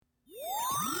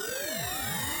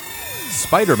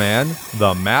Spider-Man: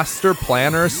 The Master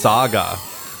Planner Saga.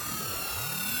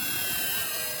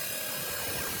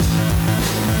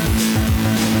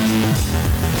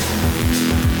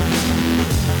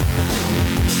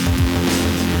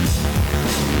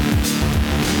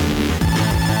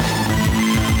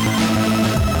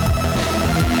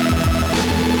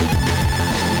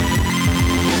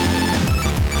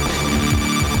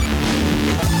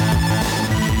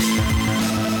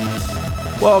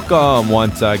 Welcome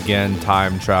once again,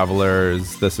 time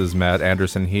travelers. This is Matt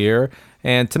Anderson here,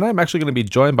 and tonight I'm actually going to be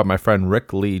joined by my friend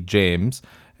Rick Lee James,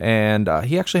 and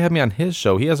he actually had me on his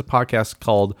show. He has a podcast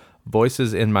called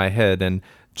Voices in My Head, and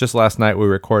just last night we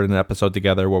recorded an episode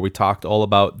together where we talked all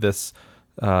about this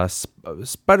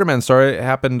Spider-Man story. It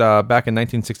happened back in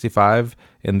 1965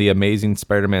 in the Amazing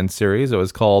Spider-Man series. It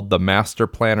was called The Master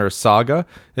Planner Saga.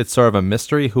 It's sort of a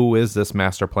mystery. Who is this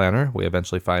Master Planner? We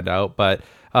eventually find out, but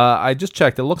I just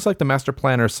checked. It looks like the Master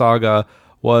Planner Saga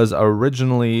was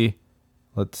originally,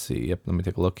 let's see, let me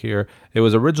take a look here. It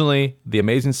was originally The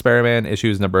Amazing Spider-Man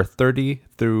issues number 30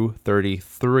 through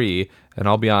 33. And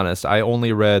I'll be honest, I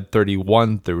only read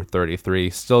 31 through 33.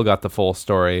 Still got the full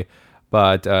story.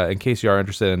 But in case you are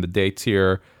interested in the dates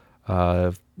here,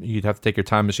 you'd have to take your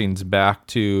time machines back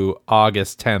to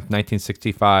August 10th,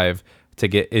 1965 to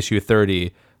get issue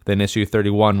 30. Then issue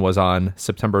 31 was on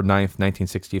September 9th,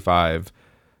 1965.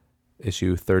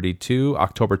 Issue 32,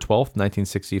 October 12th,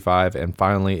 1965, and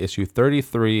finally issue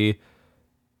 33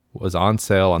 was on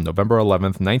sale on November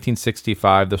 11th,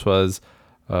 1965. This was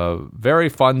a very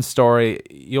fun story.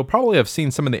 You'll probably have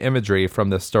seen some of the imagery from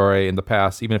this story in the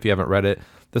past, even if you haven't read it.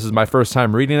 This is my first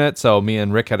time reading it, so me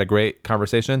and Rick had a great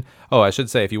conversation. Oh, I should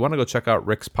say, if you want to go check out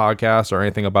Rick's podcast or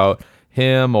anything about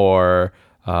him or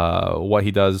what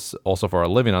he does also for a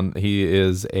living, he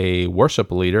is a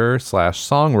worship leader /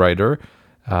 songwriter.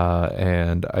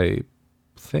 And I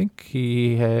think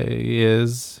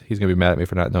he's going to be mad at me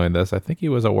for not knowing this. I think he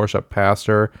was a worship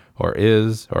pastor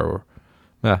either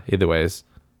ways,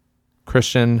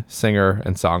 Christian singer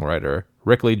and songwriter,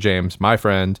 Rick Lee James, my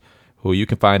friend, who you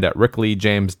can find at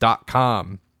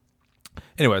rickleejames.com.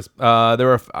 Anyways,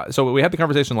 so we had the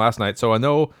conversation last night. So I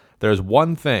know there's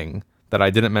one thing that I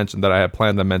didn't mention that I had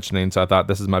planned on mentioning. So I thought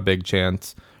this is my big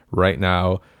chance right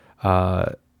now.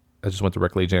 I just went to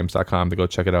rickleejames.com to go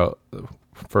check it out.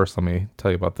 First, let me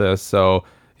tell you about this. So,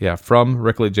 yeah, from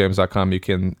rickleejames.com, you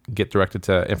can get directed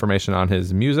to information on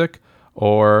his music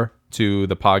or to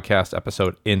the podcast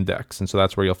episode index. And so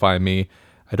that's where you'll find me.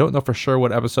 I don't know for sure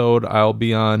what episode I'll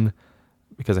be on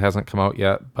because it hasn't come out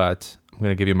yet, but I'm going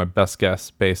to give you my best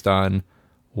guess based on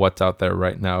what's out there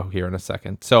right now here in a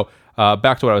second. So,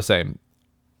 back to what I was saying.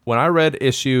 When I read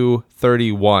issue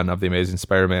 31 of The Amazing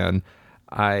Spider-Man,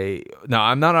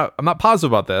 I'm not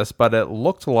positive about this, but it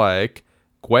looked like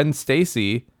Gwen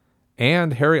Stacy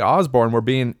and Harry Osborn were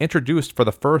being introduced for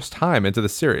the first time into the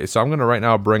series. So I'm going to right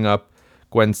now bring up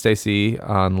Gwen Stacy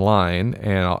online,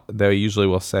 and they usually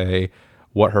will say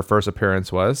what her first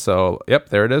appearance was. So, yep,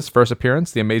 there it is. First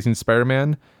appearance, The Amazing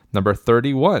Spider-Man, number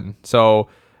 31. So,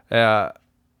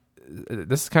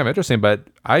 this is kind of interesting, but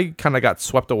I kind of got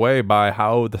swept away by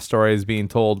how the story is being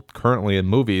told currently in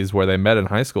movies where they met in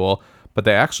high school, but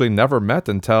they actually never met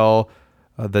until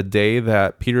the day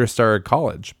that Peter started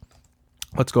college.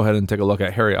 Let's go ahead and take a look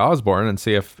at Harry Osborn and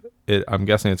see if I'm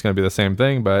guessing it's going to be the same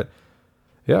thing, but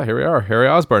yeah, here we are. Harry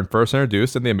Osborn, first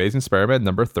introduced in The Amazing Spider-Man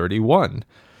number 31.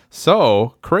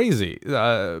 So, crazy.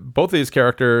 Both of these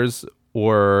characters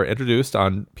were introduced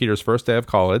on Peter's first day of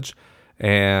college,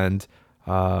 and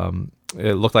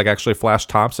it looked like actually Flash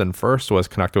Thompson first was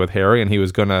connected with Harry, and he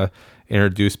was going to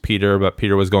introduce Peter, but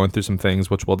Peter was going through some things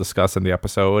which we'll discuss in the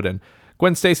episode. And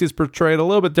Gwen Stacy is portrayed a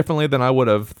little bit differently than I would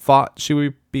have thought she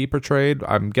would be portrayed.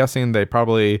 I'm guessing they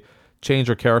probably change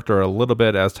her character a little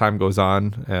bit as time goes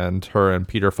on and her and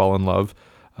Peter fall in love.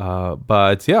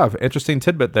 But yeah, interesting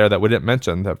tidbit there that we didn't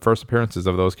mention, the first appearances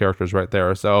of those characters right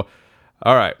there. So,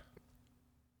 all right,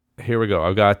 here we go.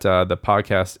 I've got the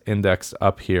podcast index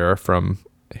up here from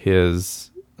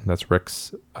that's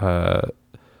Rick's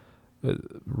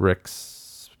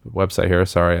website here.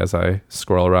 Sorry, as I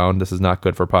scroll around, this is not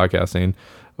good for podcasting.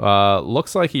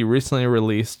 Looks like he recently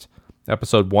released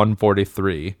episode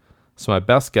 143. So my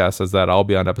best guess is that I'll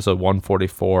be on episode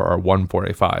 144 or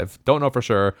 145. Don't know for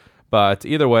sure, but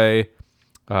either way,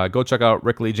 go check out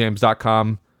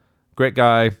rickleejames.com. Great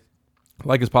guy.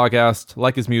 Like his podcast,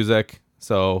 like his music.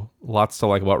 So lots to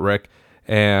like about Rick,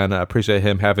 and I appreciate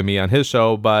him having me on his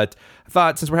show. But I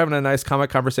thought since we're having a nice comic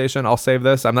conversation, I'll save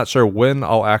this. I'm not sure when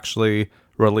I'll actually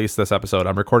release this episode.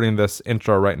 I'm recording this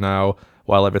intro right now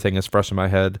while everything is fresh in my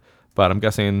head. but I'm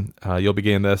guessing you'll be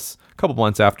getting this a couple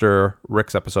months after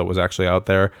Rick's episode was actually out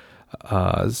there.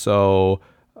 So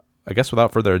I guess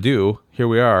without further ado, here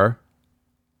we are.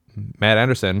 Matt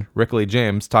Anderson, Rick Lee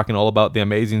James, talking all about The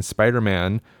Amazing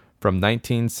Spider-Man from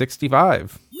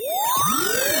 1965.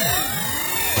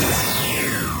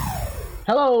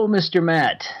 Hello, Mr.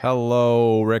 Matt.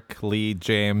 Hello, Rick Lee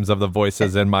James of the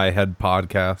Voices in My Head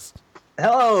podcast.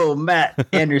 Hello, Matt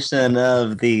Anderson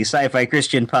of the Sci-Fi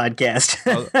Christian podcast.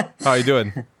 How are you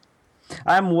doing?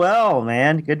 I'm well,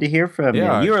 man. Good to hear from you.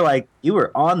 You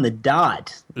were on the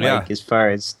dot, as far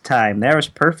as time. That was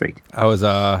perfect. I was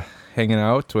hanging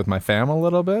out with my fam a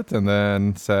little bit and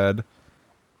then said,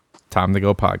 time to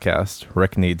go podcast.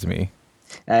 Rick needs me.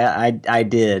 I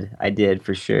did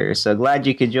for sure. So glad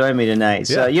you could join me tonight.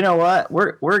 So you know what?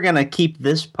 We're gonna keep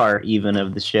this part even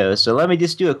of the show. So let me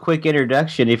just do a quick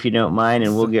introduction if you don't mind,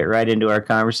 and we'll get right into our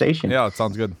conversation. Yeah, it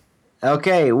sounds good.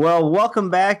 Okay, well, welcome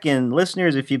back, and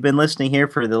listeners, if you've been listening here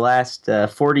for the last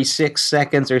 46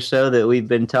 seconds or so that we've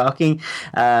been talking,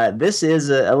 this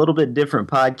is a little bit different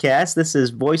podcast. This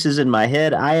is Voices in My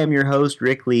Head. I am your host,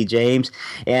 Rick Lee James,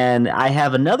 and I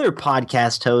have another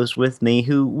podcast host with me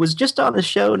who was just on the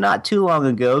show not too long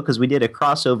ago because we did a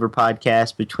crossover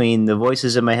podcast between the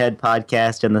Voices in My Head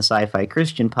podcast and the Sci-Fi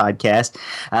Christian podcast.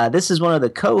 This is one of the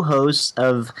co-hosts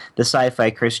of the Sci-Fi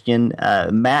Christian,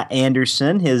 Matt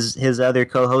Anderson. His other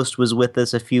co-host was with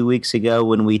us a few weeks ago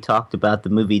when we talked about the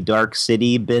movie Dark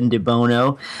City, Ben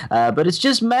DeBono. But it's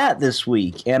just Matt this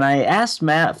week. And I asked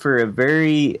Matt for a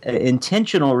very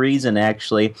intentional reason,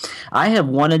 actually. I have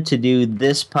wanted to do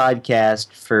this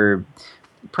podcast for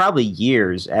probably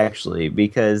years, actually,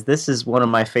 because this is one of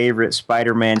my favorite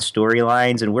Spider-Man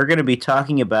storylines, and we're going to be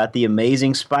talking about The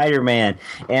Amazing Spider-Man.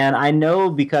 And I know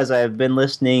because I've been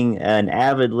an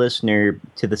avid listener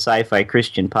to the Sci-Fi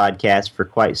Christian podcast for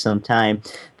quite some time,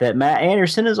 that Matt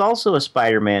Anderson is also a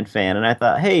Spider-Man fan. And I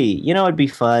thought, hey, it'd be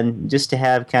fun just to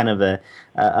have kind of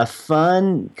a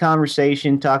fun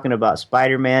conversation talking about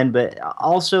Spider-Man, but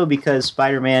also because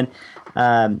Spider-Man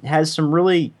has some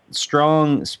really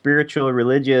strong spiritual,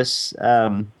 religious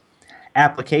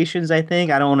applications, I think.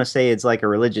 I don't want to say it's like a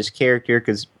religious character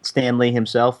because Stan Lee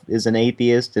himself is an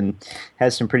atheist and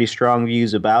has some pretty strong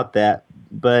views about that.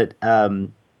 But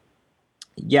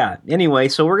anyway,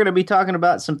 so we're going to be talking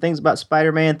about some things about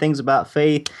Spider-Man, things about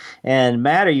faith. And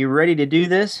Matt, are you ready to do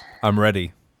this? I'm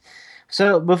ready.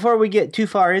 So before we get too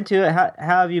far into it, how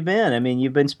have you been? I mean,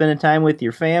 you've been spending time with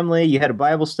your family. You had a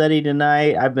Bible study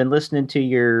tonight. I've been listening to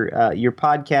your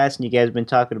podcast, and you guys have been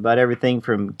talking about everything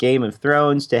from Game of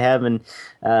Thrones to having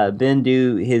Ben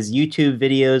do his YouTube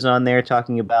videos on there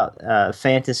talking about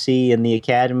fantasy and the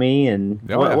Academy. And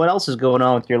what else is going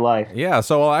on with your life? Yeah,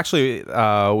 so actually,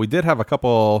 we did have a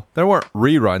couple. There weren't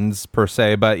reruns per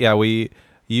se, but yeah, we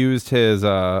used his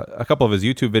a couple of his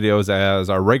YouTube videos as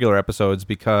our regular episodes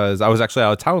because I was actually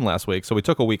out of town last week. So we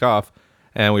took a week off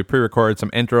and we pre-recorded some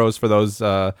intros for those.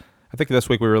 I think this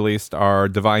week we released our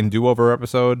Divine Do-Over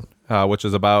episode, which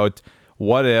is about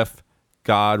what if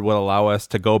God would allow us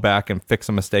to go back and fix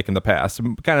a mistake in the past.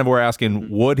 Kind of we're asking,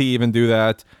 would he even do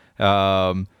that?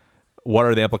 What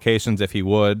are the implications if he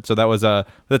would? So that was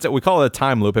we call it a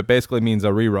time loop. It basically means a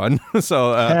rerun.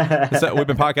 So we've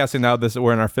been podcasting now.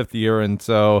 We're in our 5th year, and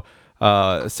so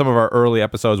some of our early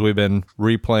episodes we've been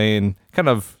replaying kind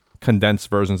of condensed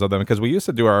versions of them because we used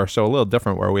to do our show a little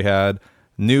different, where we had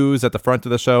news at the front of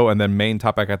the show and then main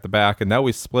topic at the back. And now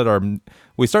we started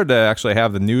to actually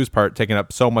have the news part taking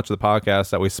up so much of the podcast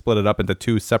that we split it up into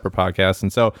 2 separate podcasts.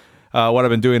 And so what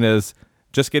I've been doing is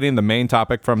just getting the main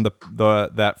topic from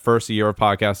that first year of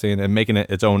podcasting and making it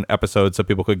its own episode so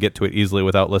people could get to it easily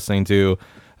without listening to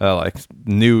like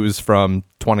news from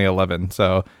 2011.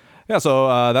 So yeah, so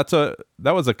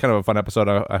that was a kind of a fun episode.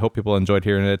 I hope people enjoyed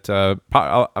hearing it.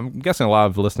 I'm guessing a lot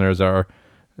of listeners are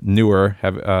newer.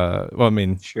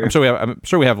 Sure. I'm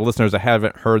sure we have listeners that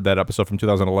haven't heard that episode from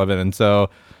 2011, and so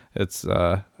it's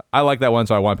I like that one,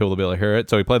 so I want people to be able to hear it.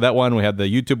 So we played that one. We had the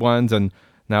YouTube ones, and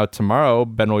now tomorrow,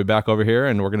 Ben will be back over here,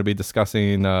 and we're going to be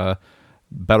discussing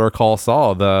Better Call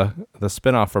Saul, the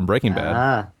spinoff from Breaking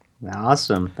Bad.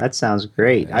 Awesome. That sounds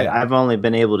great. Yeah. I've only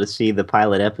been able to see the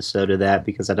pilot episode of that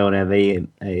because I don't have it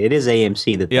is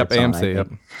AMC that's AMC,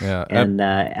 on, Yeah. And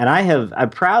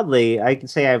I can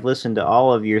say I've listened to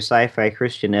all of your Sci-Fi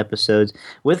Christian episodes,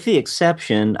 with the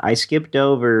exception, I skipped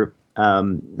over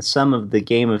some of the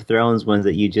Game of Thrones ones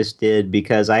that you just did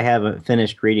because I haven't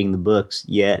finished reading the books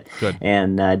yet. Good.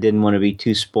 And didn't want to be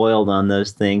too spoiled on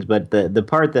those things. But the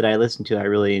part that I listened to, I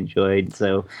really enjoyed.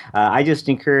 So I just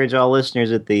encourage all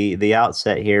listeners at the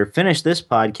outset here, finish this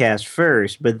podcast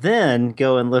first, but then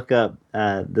go and look up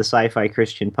the Sci-Fi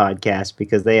Christian podcast,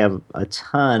 because they have a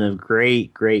ton of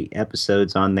great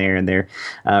episodes on there, and they're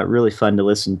really fun to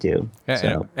listen to.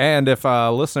 And if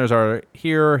listeners are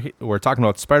here, we're talking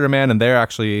about Spider-Man, and they're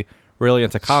actually really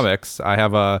into comics. I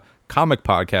have a comic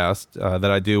podcast that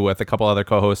I do with a couple other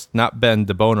co-hosts, not Ben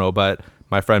DeBono, but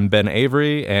my friend Ben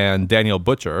Avery and Daniel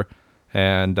Butcher.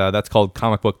 And that's called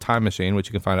Comic Book Time Machine, which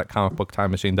you can find at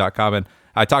comicbooktimemachine.com. And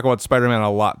I talk about Spider-Man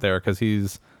a lot there because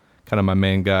he's kind of my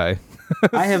main guy.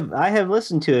 I have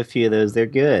listened to a few of those. They're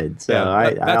good. So yeah,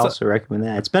 I also recommend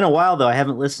that. It's been a while, though. I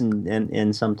haven't listened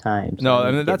in some time. So no,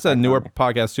 and that's a newer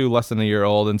podcast, too, less than a year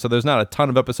old. And so there's not a ton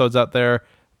of episodes out there,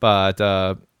 but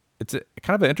it's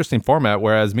kind of an interesting format,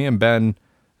 whereas me and Ben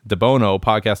DeBono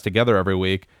podcast together every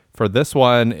week. For this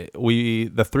one,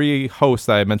 the three hosts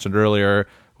that I mentioned earlier,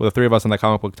 the three of us on the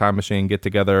Comic Book Time Machine get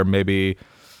together maybe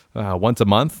once a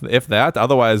month, if that.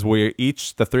 Otherwise,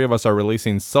 the three of us are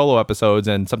releasing solo episodes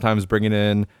and sometimes bringing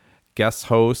in guest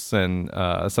hosts, and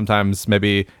sometimes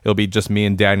maybe it'll be just me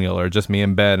and Daniel or just me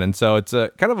and Ben. And so it's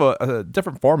a kind of a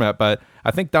different format, but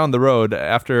I think down the road,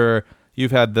 after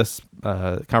you've had this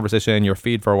conversation in your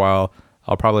feed for a while,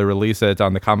 I'll probably release it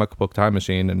on the Comic Book Time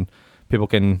Machine, and people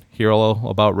can hear all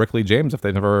about Rick Lee James if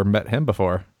they've never met him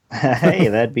before. Hey,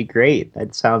 that'd be great.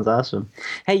 That sounds awesome.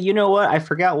 Hey, you know what? I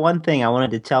forgot one thing I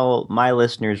wanted to tell my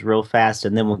listeners real fast,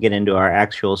 and then we'll get into our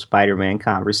actual Spider-Man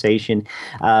conversation.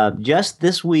 Just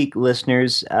this week,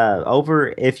 listeners,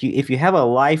 if you have a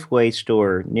Lifeway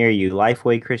store near you,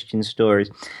 Lifeway Christian stores,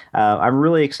 I'm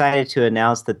really excited to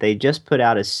announce that they just put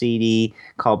out a CD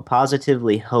called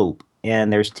Positively Hope.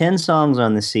 And there's 10 songs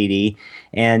on the CD,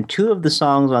 and 2 of the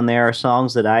songs on there are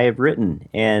songs that I have written.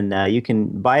 And you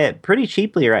can buy it pretty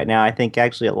cheaply right now, I think,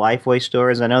 actually, at Lifeway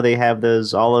stores. I know they have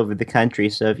those all over the country.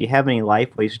 So if you have any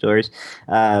Lifeway stores,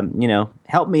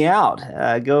 help me out.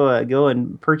 Go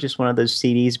and purchase one of those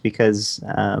CDs, because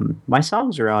my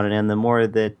songs are on it. And the more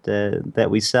that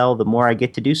we sell, the more I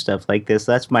get to do stuff like this.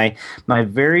 That's my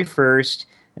very first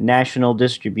national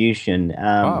distribution,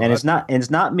 wow, and it's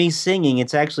not me singing.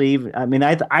 It's actually,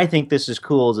 I think this is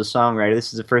cool as a songwriter.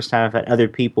 This is the first time I've had other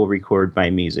people record my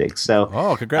music. So,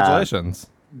 congratulations!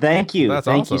 Thank you,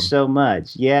 thank you so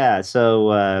much. Yeah,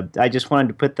 so I just wanted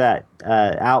to put that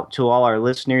out to all our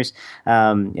listeners.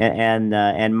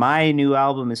 And my new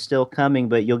album is still coming,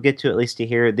 but you'll get to at least to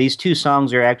hear these 2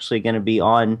 songs are actually going to be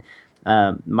on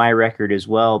my record as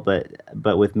well,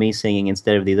 but with me singing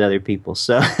instead of these other people.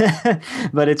 So,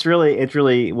 but it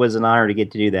really was an honor to get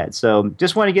to do that. So,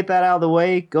 just want to get that out of the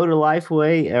way. Go to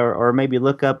Lifeway, or maybe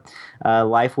look up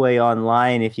Lifeway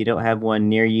online if you don't have one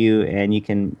near you, and you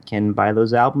can buy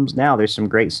those albums now. There's some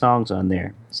great songs on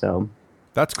there. So,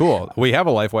 that's cool. We have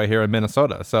a Lifeway here in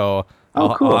Minnesota, so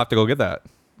cool. I'll have to go get that.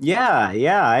 Yeah,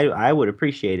 I would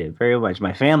appreciate it very much.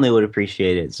 My family would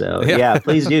appreciate it. So, yeah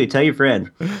please do. Tell your friends.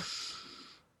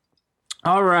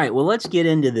 All right, well, let's get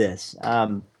into this. I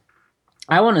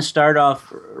want to start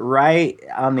off right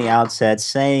on the outset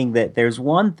saying that there's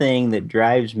one thing that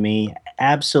drives me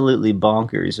absolutely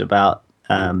bonkers about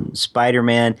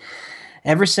Spider-Man.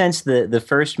 Ever since the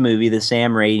first movie, the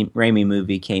Sam Raimi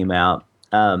movie, came out,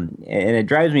 and it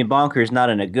drives me bonkers,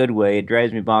 not in a good way. It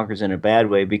drives me bonkers in a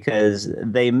bad way, because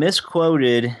they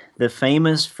misquoted the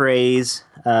famous phrase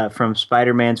from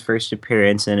Spider-Man's first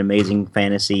appearance in Amazing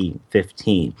Fantasy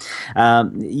 15.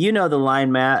 You know the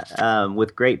line, Matt,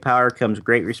 with great power comes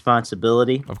great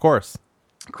responsibility. Of course.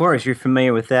 Of course, you're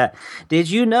familiar with that.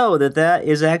 Did you know that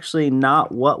is actually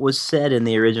not what was said in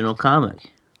the original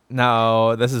comic?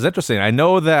 Now, this is interesting. I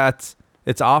know that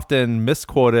it's often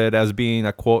misquoted as being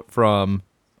a quote from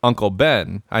Uncle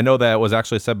Ben. I know that it was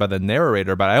actually said by the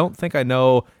narrator, but I don't think I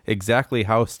know exactly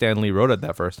how Stan Lee wrote it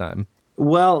that first time.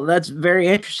 Well, that's very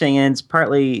interesting, and it's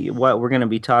partly what we're going to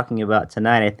be talking about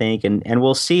tonight, I think, and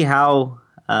we'll see how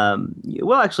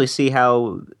we'll actually see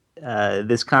how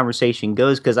this conversation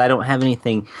goes, because I don't have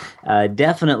anything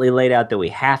definitely laid out that we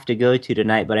have to go to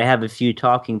tonight, but I have a few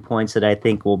talking points that I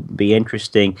think will be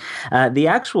interesting. The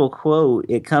actual quote,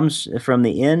 it comes from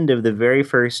the end of the very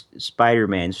first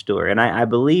Spider-Man story, and I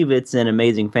believe it's in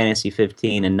Amazing Fantasy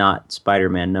 15 and not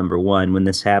Spider-Man #1 when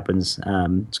this happens.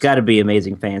 It's got to be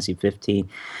Amazing Fantasy 15.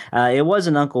 It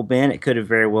wasn't Uncle Ben. It could have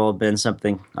very well been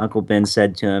something Uncle Ben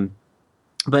said to him,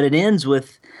 but it ends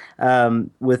with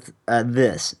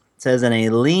this. It says, "And a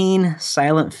lean,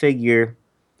 silent figure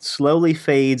slowly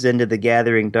fades into the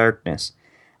gathering darkness,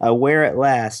 aware at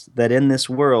last that in this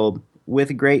world,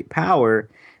 with great power,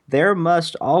 there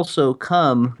must also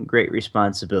come great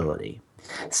responsibility."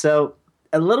 So,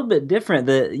 a little bit different.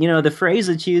 The phrase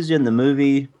that's used in the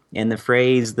movie, and the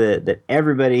phrase that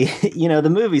everybody, the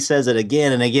movie says it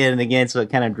again and again and again, so it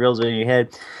kind of drills it in your head.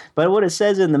 But what it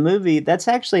says in the movie, that's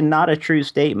actually not a true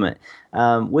statement.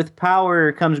 With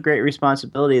power comes great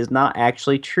responsibility is not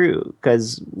actually true,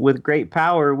 because with great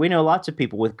power, we know lots of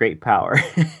people with great power,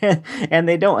 and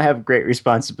they don't have great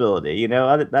responsibility.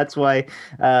 That's why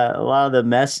a lot of the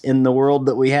mess in the world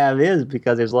that we have is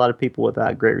because there's a lot of people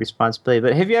without great responsibility.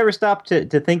 But have you ever stopped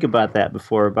to think about that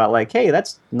before? About like, hey,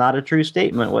 that's not a true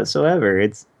statement whatsoever.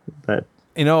 But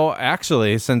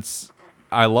actually, since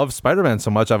I love Spider-Man so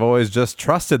much, I've always just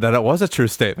trusted that it was a true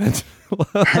statement.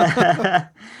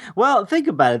 Well, think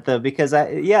about it though, because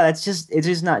it's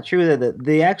just not true. That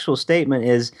the actual statement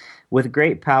is, with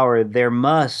great power there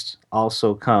must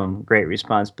also come great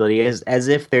responsibility, as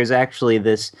if there's actually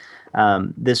this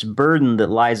burden that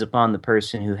lies upon the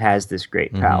person who has this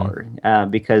great power,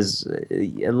 because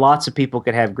lots of people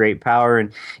could have great power.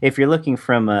 And if you're looking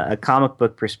from a comic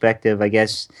book perspective, I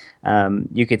guess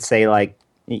you could say, like,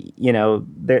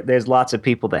 there's lots of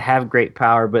people that have great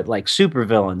power, but like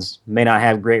supervillains may not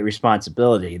have great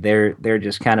responsibility. They're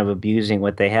just kind of abusing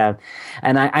what they have.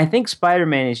 And I think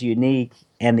Spider-Man is unique,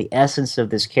 and the essence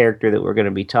of this character that we're going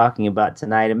to be talking about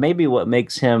tonight, and maybe what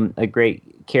makes him a great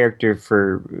character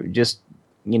for just,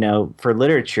 for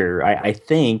literature, I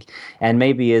think, and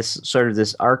maybe is sort of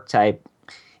this archetype,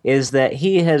 is that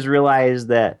he has realized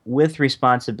that with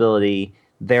responsibility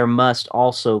there must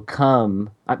also come,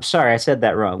 I'm sorry, I said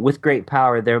that wrong. With great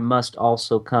power, there must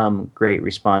also come great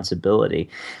responsibility.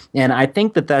 And I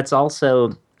think that that's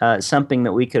also something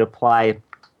that we could apply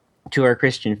to our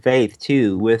Christian faith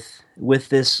too, with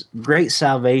this great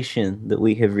salvation that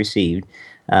we have received.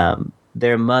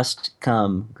 There must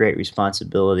come great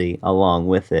responsibility along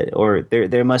with it, or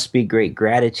there must be great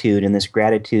gratitude, and this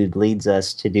gratitude leads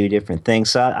us to do different things.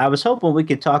 So I was hoping we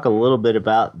could talk a little bit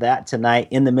about that tonight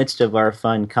in the midst of our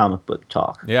fun comic book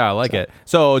talk. Yeah, I like it.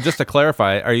 So just to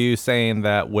clarify, are you saying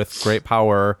that with great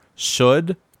power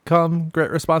should come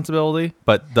great responsibility,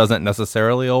 but doesn't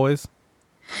necessarily always?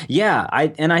 Yeah,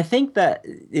 I think that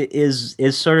is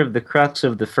sort of the crux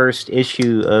of the first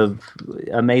issue of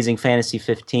Amazing Fantasy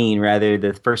 15, rather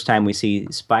the first time we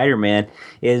see Spider-Man,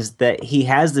 is that he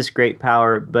has this great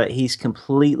power, but he's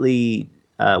completely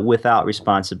without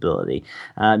responsibility.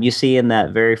 You see in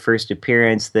that very first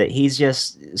appearance that he's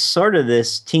just sort of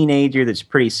this teenager that's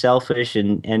pretty selfish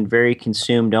and very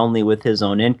consumed only with his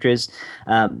own interests.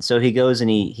 So he goes and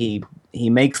he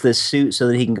makes this suit so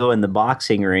that he can go in the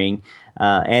boxing ring.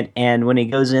 And when he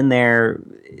goes in there,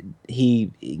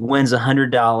 he wins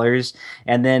 $100,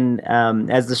 and then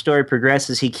as the story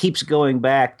progresses, he keeps going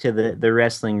back to the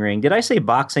wrestling ring. Did I say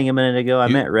boxing a minute ago? I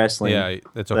meant wrestling. Yeah,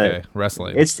 it's okay.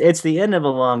 Wrestling. It's the end of a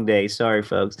long day. Sorry,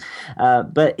 folks.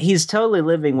 But he's totally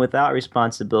living without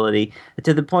responsibility,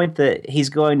 to the point that he's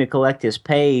going to collect his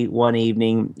pay one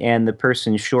evening, and the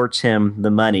person shorts him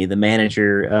the money, the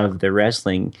manager of the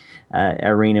wrestling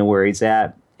arena where he's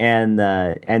at, and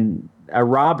a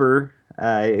robber,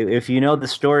 if you know the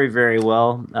story very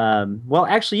well,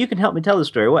 actually, you can help me tell the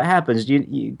story. What happens?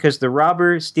 Because the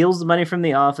robber steals the money from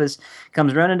the office,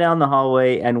 comes running down the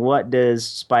hallway, and what does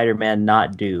Spider-Man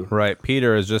not do? Right.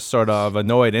 Peter is just sort of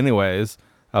annoyed anyways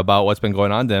about what's been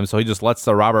going on to him, so he just lets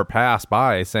the robber pass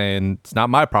by, saying, "It's not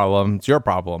my problem, it's your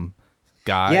problem,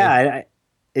 guy." Yeah,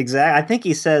 exactly. I think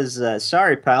he says,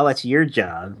 "Sorry, pal, that's your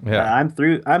job. Yeah.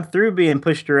 I'm through being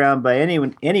pushed around by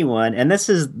anyone." And this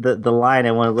is the line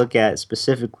I want to look at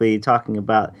specifically, talking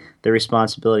about the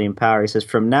responsibility and power. He says,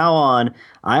 "From now on,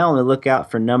 I only look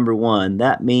out for number one.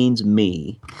 That means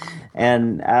me."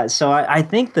 And so I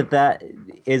think that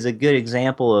is a good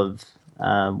example of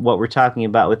what we're talking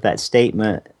about with that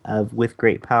statement of, with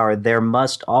great power, there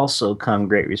must also come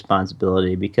great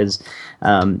responsibility, because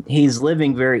he's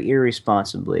living very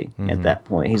irresponsibly at that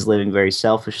point. He's living very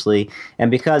selfishly. And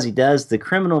because he does, the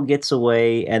criminal gets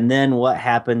away. And then what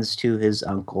happens to his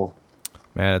uncle?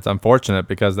 Man, it's unfortunate,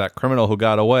 because that criminal who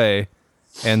got away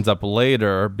ends up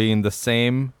later being the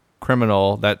same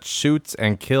criminal that shoots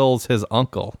and kills his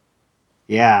uncle.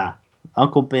 Yeah,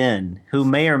 Uncle Ben, who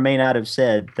may or may not have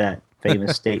said that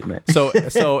famous statement.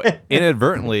 So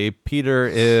inadvertently, Peter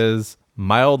is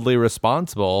mildly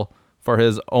responsible for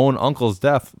his own uncle's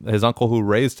death. His uncle who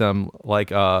raised him,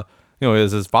 like,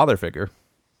 is his father figure.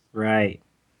 Right,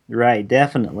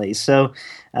 definitely. So,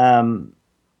 I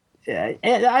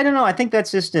don't know. I think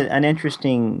that's just an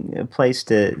interesting place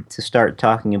to start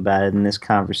talking about it in this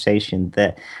conversation.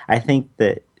 That I think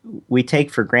that we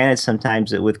take for granted sometimes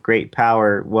that with great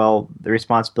power, well, the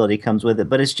responsibility comes with it,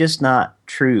 but it's just not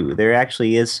true. There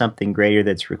actually is something greater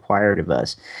that's required of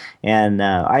us. And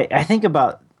I think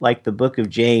about, like, the book of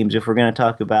James, if we're going to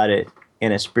talk about it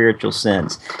in a spiritual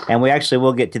sense. And we actually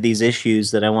will get to these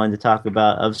issues that I wanted to talk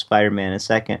about of Spider-Man in a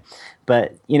second.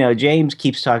 But, James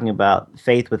keeps talking about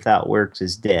faith without works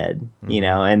is dead,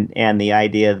 and the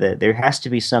idea that there has to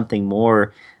be something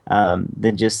more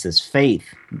than just this faith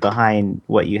behind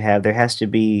what you have. There has to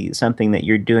be something that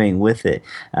you're doing with it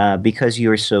because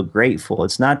you are so grateful.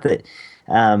 It's not that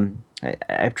I'm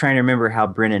trying to remember how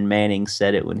Brennan Manning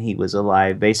said it when he was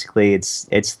alive. Basically, it's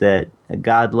that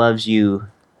God loves you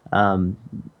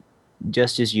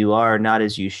just as you are, not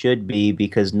as you should be,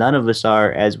 because none of us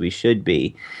are as we should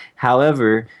be.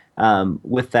 However,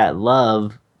 with that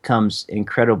love comes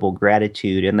incredible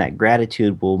gratitude, and that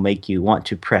gratitude will make you want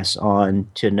to press on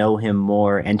to know him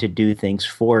more and to do things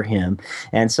for him.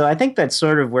 And so I think that's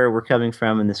sort of where we're coming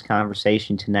from in this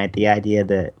conversation tonight, the idea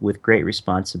that with great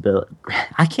responsibility,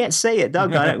 I can't say it,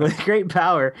 doggone it, with great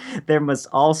power, there must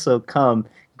also come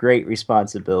great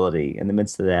responsibility in the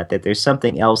midst of that there's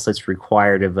something else that's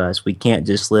required of us. We can't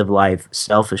just live life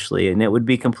selfishly, and it would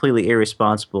be completely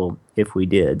irresponsible if we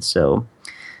did. So,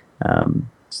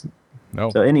 no.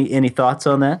 So any thoughts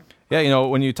on that? Yeah,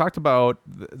 when you talked about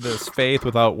this faith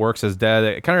without works is dead,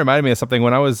 it kind of reminded me of something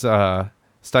when I was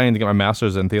studying to get my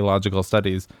master's in theological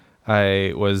studies.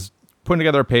 I was putting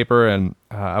together a paper, and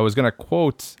I was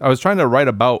trying to write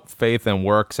about faith and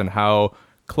works and how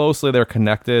closely they're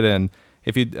connected. And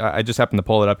I just happened to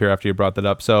pull it up here after you brought that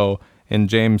up. So in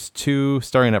James 2,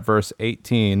 starting at verse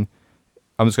 18,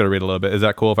 I'm just going to read a little bit. Is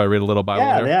that cool if I read a little Bible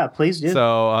there? Yeah, please do.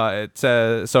 So it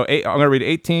says, I'm going to read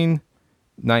 18,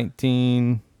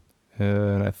 19,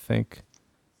 and I think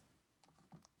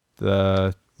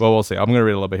we'll see. I'm going to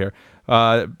read a little bit here.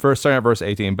 Starting at verse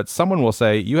 18, but someone will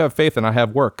say, you have faith and I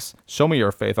have works. Show me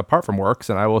your faith apart from works,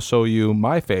 and I will show you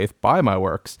my faith by my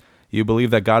works. You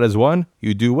believe that God is one?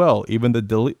 You do well. Even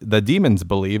the demons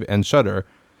believe and shudder.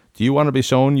 Do you want to be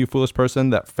shown, you foolish person,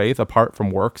 that faith apart from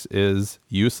works is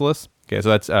useless? Okay, so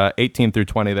that's 18 through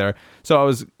 20 there. So I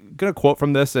was going to quote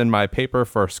from this in my paper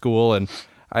for school, and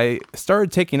I started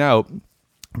taking out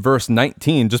verse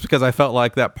 19 just because I felt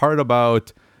like that part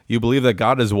about you believe that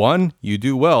God is one, you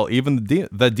do well. Even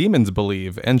the demons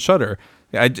believe and shudder.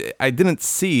 I didn't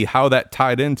see how that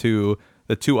tied into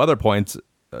the two other points,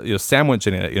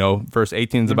 sandwiching it. Verse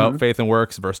 18 is about faith and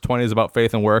works. Verse 20 is about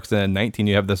faith and works. And then 19,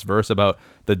 you have this verse about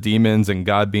the demons and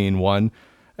God being one.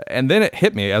 And then it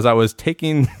hit me as I was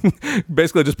taking,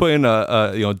 basically just putting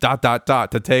a ...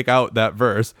 to take out that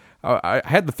verse. I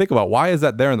had to think about why is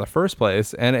that there in the first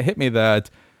place, and it hit me that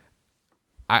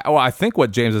I think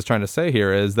what James is trying to say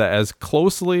here is that as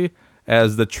closely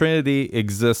as the Trinity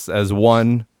exists as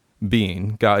one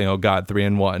being, God, God 3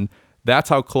 in 1, that's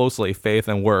how closely faith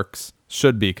and works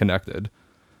should be connected.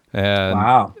 And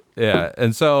wow, yeah,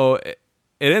 and so it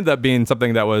ended up being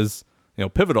something that was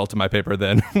pivotal to my paper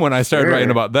then when I started writing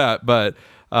about that. But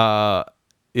I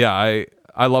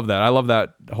love that. I love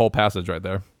that whole passage right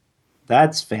there.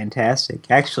 That's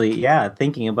fantastic. Actually, yeah,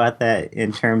 thinking about that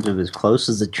in terms of as close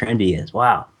as the Trinity is.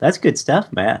 Wow, that's good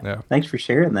stuff, Matt. Yeah. Thanks for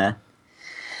sharing that.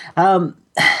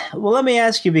 Well, let me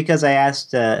ask you, because I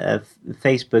asked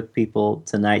Facebook people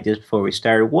tonight just before we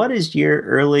started, what is your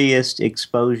earliest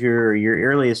exposure or your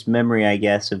earliest memory, I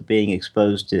guess, of being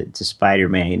exposed to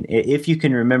Spider-Man? If you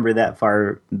can remember that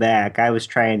far back. I was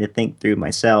trying to think through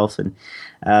myself, and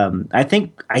I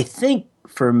think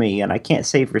for me, and I can't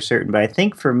say for certain, but I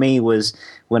think for me was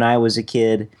when I was a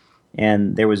kid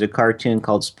and there was a cartoon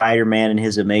called Spider-Man and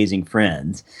His Amazing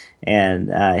Friends. And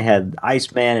it had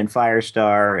Iceman and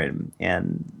Firestar,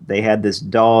 and they had this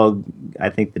dog.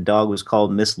 I think the dog was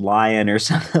called Miss Lion or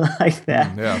something like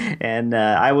that. Yeah. And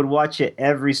I would watch it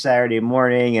every Saturday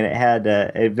morning, and it had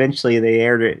eventually they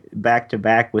aired it back to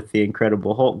back with the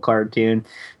Incredible Hulk cartoon.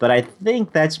 But I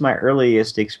think that's my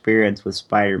earliest experience with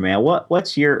Spider-Man.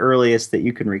 What's your earliest that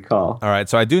you can recall? All right,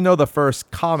 so I do know the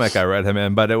first comic I read him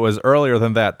in, but it was earlier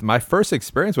than that. My first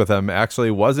experience with him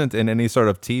actually wasn't in any sort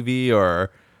of TV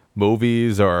or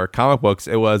movies or comic books.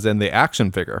 It was in the action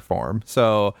figure form.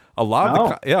 So a lot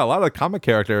of the comic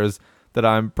characters that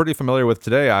I'm pretty familiar with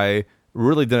today, I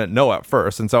really didn't know at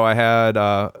first. And so I had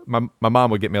my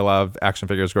mom would get me a lot of action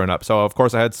figures growing up. So of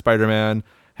course I had Spider-Man,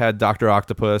 had Dr.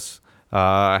 Octopus,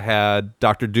 had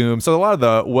Dr. Doom. So a lot of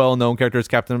the well-known characters,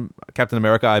 Captain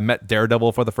America. I met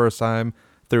Daredevil for the first time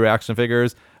through action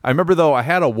figures. I remember though I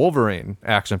had a Wolverine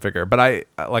action figure, but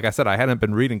like I said, I hadn't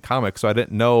been reading comics, so I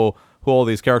didn't know who all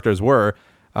these characters were.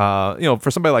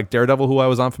 For somebody like Daredevil, who I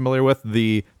was unfamiliar with,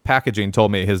 the packaging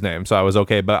told me his name, so I was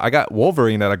okay. But I got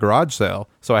Wolverine at a garage sale,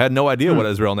 so I had no idea what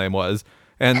his real name was.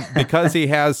 And because he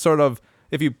has sort of,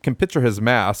 if you can picture his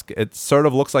mask, it sort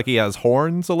of looks like he has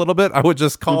horns a little bit. I would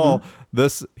just call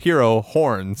this hero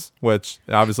Horns, which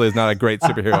obviously is not a great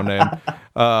superhero name.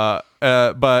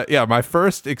 But yeah, my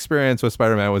first experience with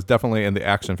Spider-Man was definitely in the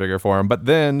action figure form. But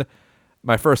then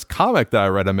my first comic that I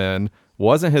read him in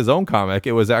wasn't his own comic.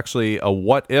 It was actually a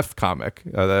What If comic.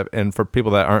 And for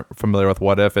people that aren't familiar with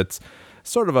What If, it's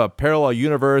sort of a parallel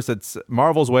universe. It's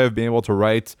Marvel's way of being able to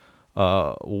write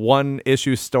one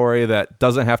issue story that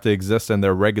doesn't have to exist in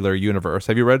their regular universe.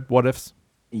 Have you read What Ifs,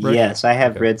 Rick? Yes, I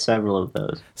have read several of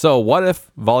those. So What If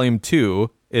Volume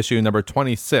 2, issue number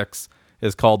 26,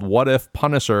 is called What If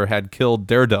Punisher Had Killed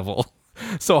Daredevil.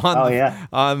 So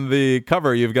on the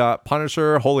cover, you've got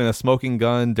Punisher holding a smoking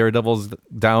gun, Daredevil's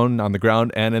down on the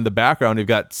ground, and in the background, you've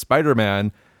got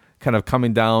Spider-Man kind of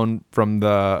coming down from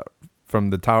the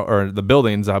tower or the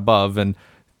buildings above and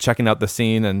checking out the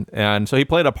scene. And so he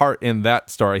played a part in that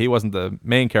story. He wasn't the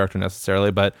main character necessarily,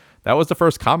 but that was the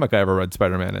first comic I ever read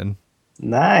Spider-Man in.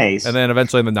 Nice. And then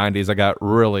eventually in the 90s, I got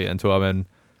really into him, and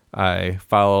I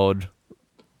followed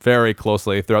very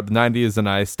closely throughout the 90s, and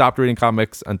I stopped reading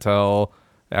comics until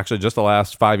actually just the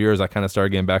last 5 years I kind of started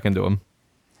getting back into them.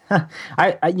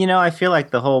 I feel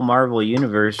like the whole Marvel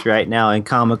universe right now in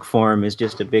comic form is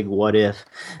just a big what if.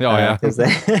 Oh yeah, because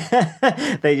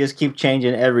they just keep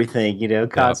changing everything,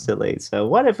 constantly. Yep. So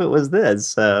what if it was this?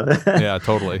 So yeah,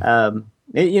 totally.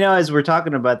 As we're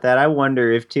talking about that, I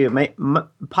wonder if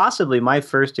possibly my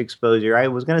first exposure, I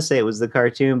was going to say it was the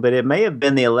cartoon, but it may have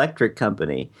been the Electric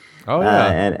Company. Oh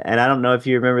yeah, and I don't know if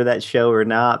you remember that show or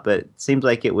not, but it seems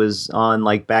like it was on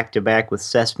like back to back with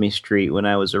Sesame Street when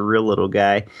I was a real little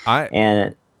guy.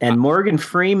 And Morgan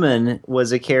Freeman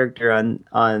was a character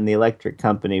on the Electric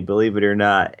Company, believe it or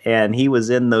not, and he was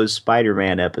in those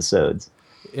Spider-Man episodes.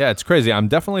 Yeah, it's crazy. I'm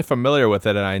definitely familiar with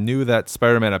it, and I knew that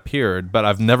Spider-Man appeared, but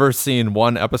I've never seen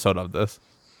one episode of this.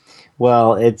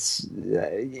 Well, it's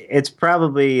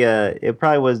probably it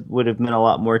probably would have meant a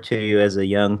lot more to you as a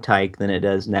young tyke than it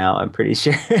does now. I'm pretty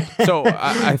sure. So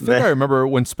I think I remember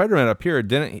when Spider-Man appeared.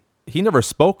 Didn't he never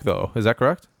spoke though? Is that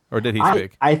correct? Or did he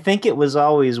speak? I think it was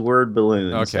always word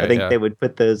balloons. Okay, I think they would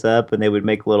put those up and they would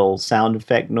make little sound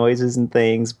effect noises and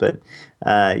things. But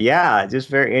just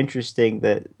very interesting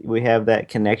that we have that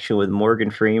connection with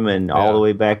Morgan Freeman all the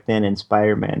way back then in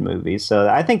Spider-Man movies. So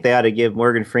I think they ought to give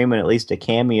Morgan Freeman at least a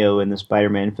cameo in the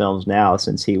Spider-Man films now,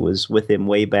 since he was with him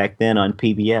way back then on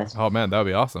PBS. Oh man, that would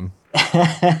be awesome.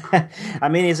 I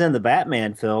mean, he's in the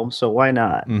Batman film, so why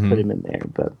not put him in there?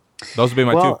 But those would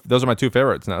be those are my two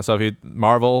favorites now. So if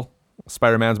Marvel,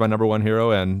 Spider-Man's my number one hero,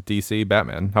 and DC,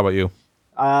 Batman. How about you?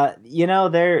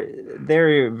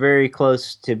 They're very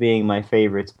close to being my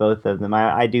favorites, both of them.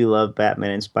 I do love Batman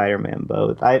and Spider-Man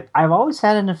both. I've always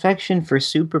had an affection for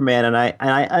Superman, and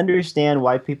I understand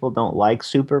why people don't like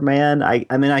Superman. I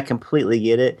mean, I completely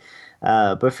get it.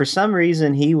 But for some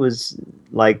reason, he was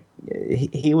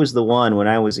the one when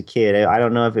I was a kid. I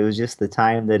don't know if it was just the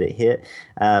time that it hit,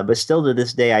 but still to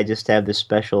this day, I just have this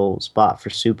special spot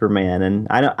for Superman, and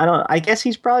I guess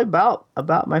he's probably about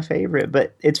my favorite.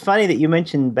 But it's funny that you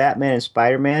mentioned Batman and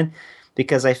Spider-Man,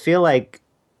 because I feel like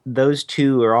those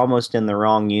two are almost in the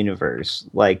wrong universe.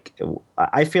 Like,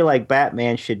 I feel like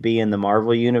Batman should be in the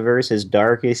Marvel universe, as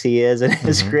dark as he is and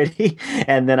as gritty,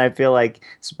 and then I feel like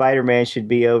Spider-Man should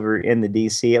be over in the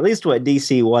DC, at least what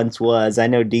DC once was. I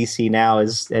know DC now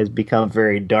has become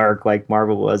very dark like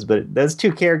Marvel was, but those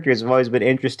two characters have always been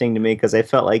interesting to me, because I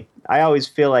always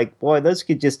feel like, boy, those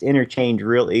could just interchange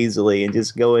real easily and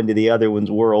just go into the other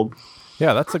one's world.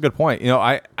 Yeah, that's a good point.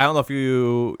 I don't know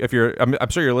if you're I'm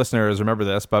sure your listeners remember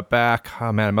this, but back,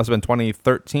 it must have been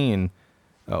 2013.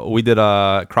 We did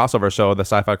a crossover show, the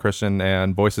Sci-Fi Christian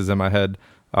and Voices in My Head,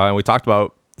 and we talked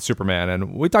about Superman,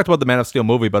 and we talked about the Man of Steel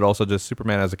movie, but also just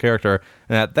Superman as a character.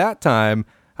 And at that time,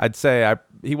 I'd say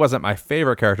he wasn't my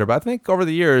favorite character, but I think over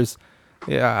the years,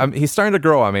 he's starting to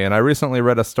grow on me. And I recently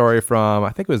read a story from, I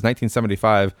think it was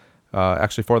 1975,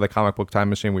 actually for the Comic Book Time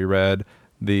Machine. We read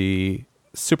the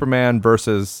Superman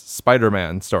versus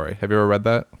Spider-Man story. Have you ever read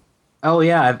that? Oh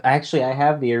yeah, I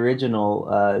have the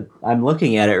original. I'm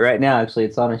looking at it right now. Actually,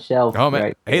 it's on a shelf. Oh man,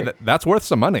 right hey, that's worth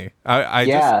some money.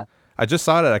 I just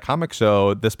saw it at a comic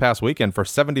show this past weekend for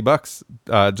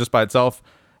 $70 just by itself.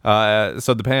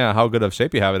 So depending on how good of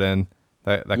shape you have it in,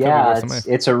 that could be worth some money.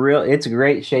 It's a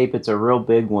great shape. It's a real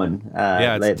big one.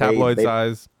 It's tabloid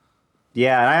size.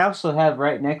 Yeah, and I also have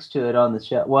right next to it on the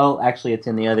shelf. Well, actually, it's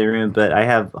in the other room, but I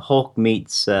have Hulk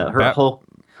meets Hulk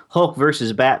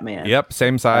versus Batman. Yep,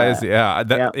 same size.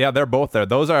 They're both there.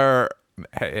 Those are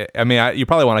I mean, you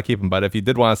probably want to keep them, but if you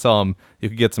did want to sell them, you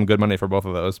could get some good money for both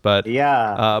of those. But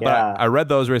but I read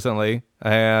those recently,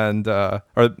 and or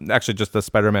actually just the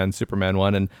Spider-Man Superman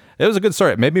one, and it was a good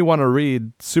story. It made me want to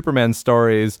read Superman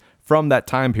stories from that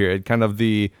time period, kind of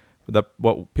the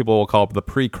what people will call the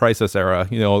pre-crisis era.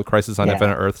 Crisis on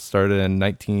Infinite Earth started in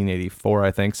 1984,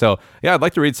 I think. So yeah, I'd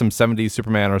like to read some 70s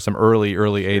Superman or some early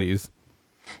 80s.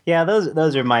 Yeah,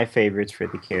 those are my favorites for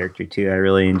the character too. I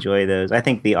really enjoy those. I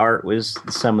think the art was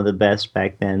some of the best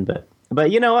back then. But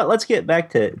you know what? Let's get back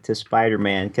to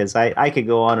Spider-Man, because I could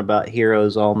go on about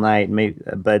heroes all night.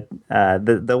 But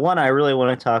the one I really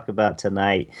want to talk about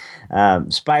tonight,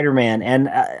 Spider-Man. And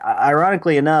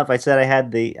ironically enough, I said I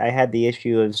had the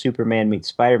issue of Superman meets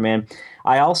Spider-Man.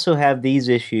 I also have these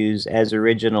issues as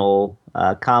original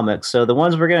comics. So the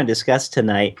ones we're going to discuss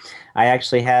tonight, I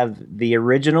actually have the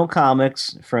original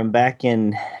comics from back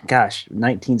in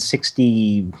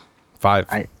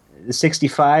 1965.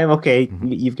 65. Okay,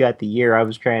 You've got the year. I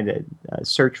was trying to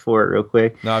search for it real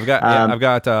quick. No, I've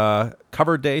got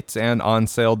cover dates and on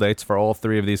sale dates for all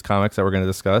three of these comics that we're going to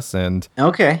discuss. And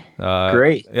okay,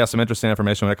 great. Yeah, some interesting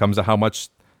information when it comes to how much,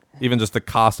 even just the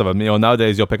cost of them.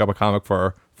 Nowadays you'll pick up a comic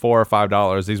for $4 or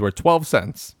 $5. These were 12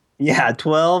 cents. Yeah,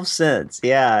 12 cents.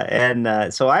 Yeah.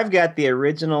 And so I've got the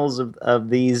originals of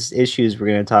these issues we're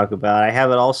going to talk about. I have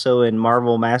it also in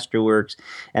Marvel Masterworks.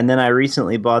 And then I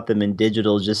recently bought them in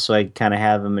digital just so I could kind of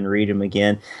have them and read them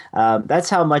again.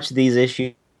 That's how much these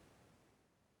issues.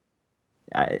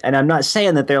 And I'm not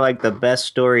saying that they're like the best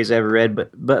stories ever read,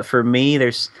 but for me,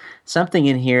 there's something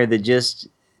in here that just.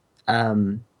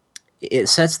 It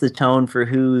sets the tone for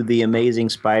who the Amazing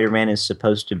Spider-Man is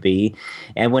supposed to be.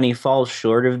 And when he falls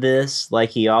short of this,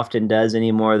 like he often does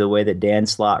anymore, the way that Dan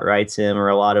Slott writes him, or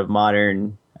a lot of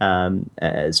modern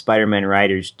Spider-Man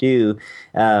writers do,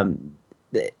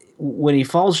 when he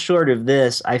falls short of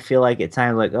this, I feel like at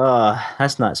times like, oh,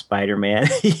 that's not Spider-Man.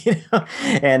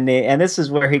 And this is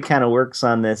where he kind of works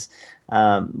on this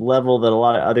level that a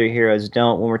lot of other heroes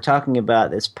don't, when we're talking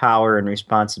about this power and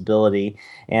responsibility.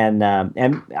 And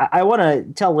I want to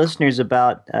tell listeners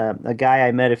about a guy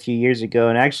I met a few years ago,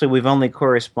 and actually we've only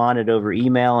corresponded over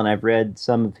email, and I've read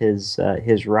some of his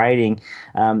writing.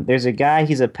 There's a guy,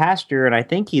 he's a pastor, and I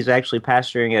think he's actually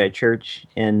pastoring at a church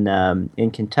in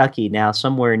Kentucky now,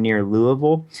 somewhere near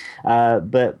Louisville.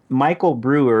 But Michael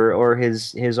Brewer, or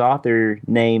his author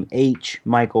name H.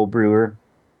 Michael Brewer,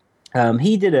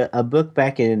 he did a book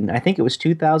back in, I think it was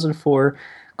 2004,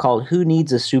 called Who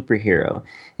Needs a Superhero?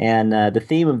 And the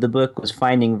theme of the book was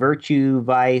finding virtue,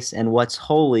 vice, and what's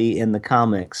holy in the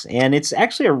comics. And it's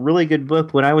actually a really good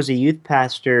book. When I was a youth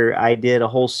pastor, I did a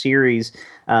whole series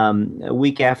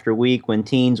week after week when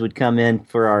teens would come in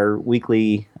for our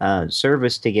weekly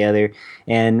service together.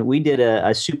 And we did a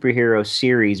superhero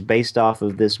series based off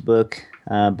of this book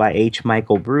by H.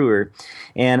 Michael Brewer.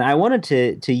 And I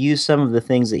wanted to use some of the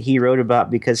things that he wrote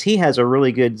about, because he has a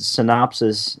really good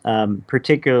synopsis,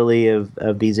 particularly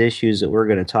of these issues that we're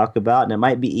going to talk about. And it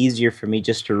might be easier for me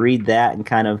just to read that and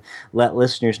kind of let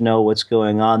listeners know what's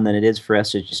going on than it is for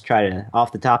us to just try to,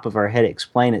 off the top of our head,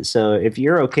 explain it. So if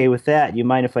you're okay with that, you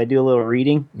mind if I do a little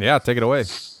reading? Yeah, take it away.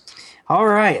 All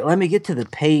right, let me get to the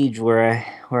page where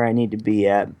I need to be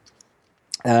at.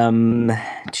 Here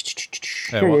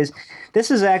it is. This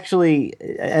is actually,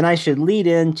 and I should lead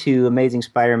into Amazing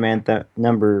Spider-Man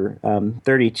number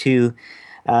 32.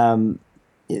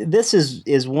 This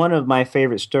is one of my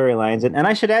favorite storylines. And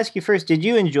I should ask you first, did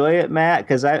you enjoy it, Matt?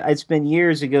 Because it's been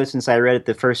years ago since I read it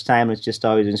the first time. It's just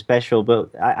always been special. But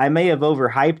I may have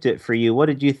overhyped it for you. What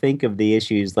did you think of the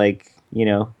issues? Like,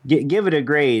 give it a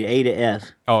grade, A to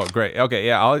F. Oh, great. Okay,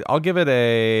 yeah, I'll give it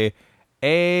a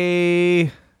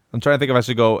A. I'm trying to think if I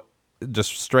should go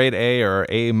just straight A or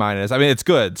A minus. I mean, it's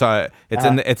good. So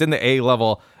it's in the A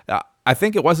level. I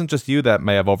think it wasn't just you that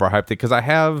may have overhyped it, because I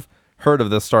have heard of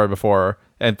this story before.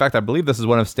 In fact, I believe this is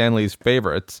one of Stan Lee's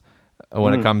favorites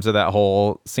when it comes to that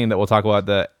whole scene that we'll talk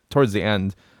about towards the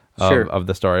end of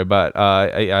the story. But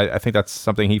I think that's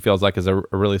something he feels like is a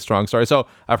really strong story. So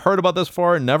I've heard about this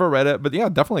before, never read it, but yeah,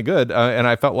 definitely good. And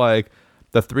I felt like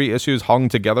the three issues hung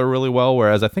together really well,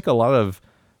 whereas I think a lot of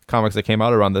comics that came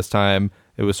out around this time,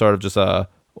 it was sort of just a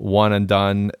one and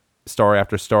done story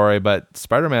after story, but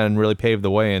Spider-Man really paved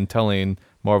the way in telling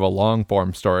more of a long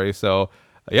form story. So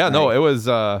yeah, right. No, it was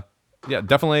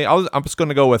definitely. I'm just going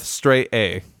to go with straight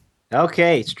A.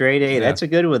 Okay, straight A. Yeah. That's a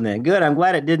good one then. Good. I'm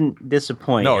glad it didn't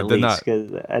disappoint. No, it did not.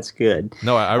 Because that's good.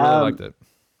 No, I really liked it.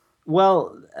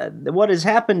 Well, what has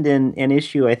happened in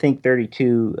issue, I think,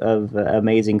 32 of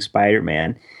Amazing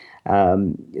Spider-Man,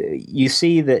 You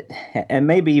see that, and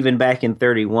maybe even back in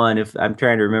 31, if I'm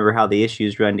trying to remember how the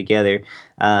issues run together.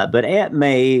 But Aunt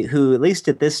May, who at least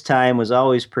at this time was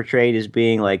always portrayed as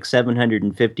being like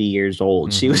 750 years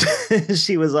old, she was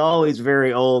she was always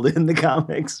very old in the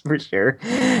comics for sure,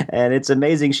 and it's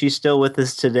amazing she's still with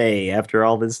us today after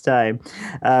all this time.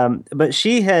 But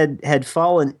she had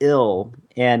fallen ill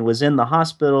and was in the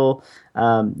hospital,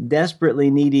 desperately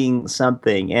needing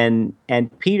something.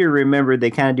 And Peter remembered,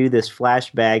 they kind of do this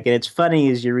flashback, and it's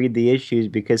funny as you read the issues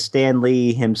because Stan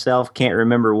Lee himself can't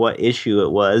remember what issue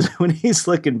it was when he's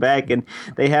looking back, and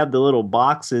they have the little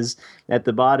boxes at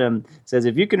the bottom. It says,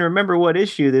 if you can remember what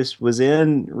issue this was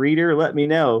in, reader, let me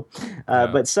know.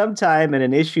 But sometime in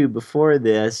an issue before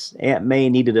this, Aunt May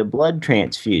needed a blood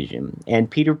transfusion,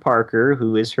 and Peter Parker,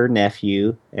 who is her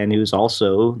nephew and who's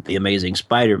also the Amazing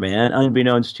Spider-Man,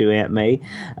 unbeknownst to Aunt May,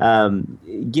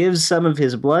 gives some of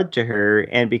his blood to her,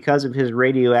 and because of his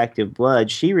radioactive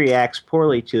blood, she reacts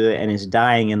poorly to it and is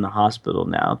dying in the hospital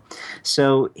now.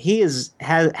 So he is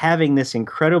having this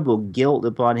incredible guilt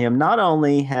upon him. Not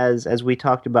only has, as we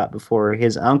talked about before,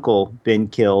 his uncle been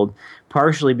killed,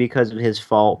 partially because of his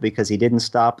fault, because he didn't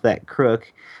stop that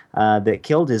crook that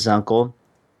killed his uncle,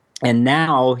 and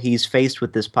now he's faced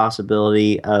with this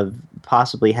possibility of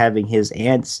possibly having his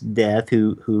aunt's death,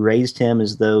 who raised him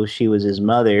as though she was his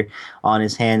mother, on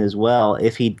his hand as well,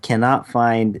 if he cannot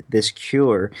find this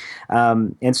cure.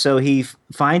 And so he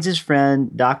finds his friend,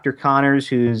 Dr. Connors,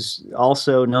 who's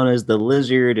also known as the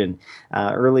Lizard, and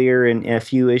earlier in a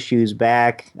few issues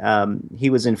back,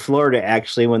 he was in Florida,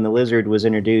 actually, when the Lizard was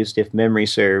introduced, if memory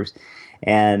serves.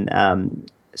 And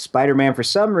Spider-Man, for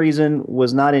some reason,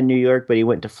 was not in New York, but he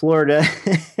went to Florida,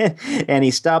 and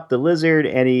he stopped the Lizard,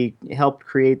 and he helped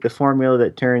create the formula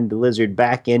that turned the Lizard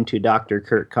back into Dr.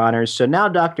 Curt Connors. So now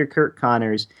Dr. Curt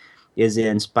Connors is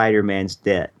in Spider-Man's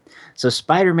debt. So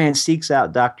Spider-Man seeks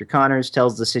out Dr. Connors,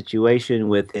 tells the situation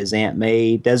with his Aunt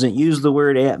May, doesn't use the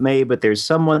word Aunt May, but there's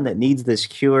someone that needs this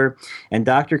cure. And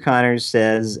Dr. Connors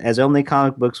says, as only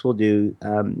comic books will do,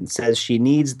 says she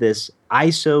needs this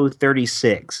ISO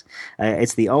 36.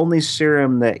 It's the only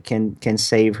serum that can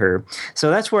save her.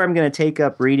 So that's where I'm going to take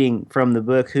up reading from the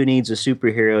book Who Needs a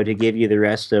Superhero to give you the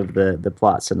rest of the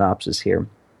plot synopsis here.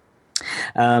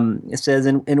 It says,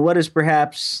 in what is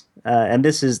perhaps, and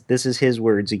this is his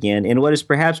words again, in what is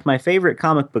perhaps my favorite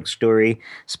comic book story,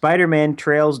 Spider-Man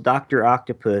trails Dr.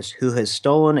 Octopus, who has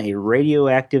stolen a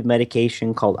radioactive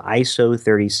medication called ISO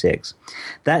 36.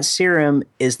 That serum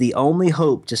is the only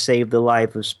hope to save the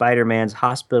life of Spider-Man's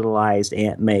hospitalized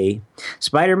Aunt May.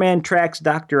 Spider-Man tracks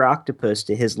Dr. Octopus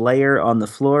to his lair on the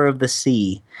floor of the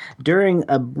sea. During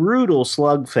a brutal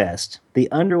slugfest,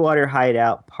 the underwater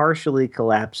hideout partially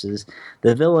collapses.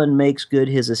 The villain makes good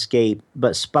his escape,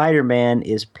 but Spider-Man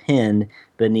is pinned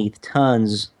beneath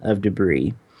tons of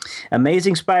debris.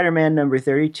 Amazing Spider-Man number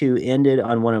 32 ended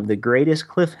on one of the greatest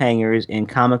cliffhangers in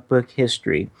comic book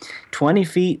history. 20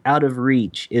 feet out of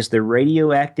reach is the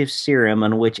radioactive serum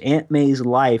on which Aunt May's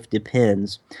life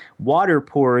depends. Water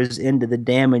pours into the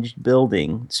damaged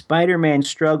building. Spider-Man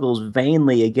struggles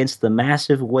vainly against the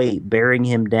massive weight bearing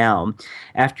him down.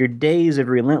 After days of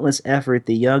relentless effort,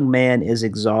 the young man is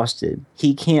exhausted.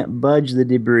 He can't budge the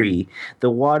debris.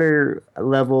 The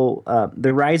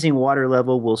rising water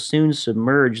level will soon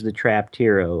submerge the trapped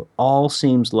hero. All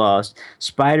seems lost.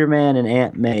 Spider-Man and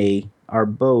Aunt May are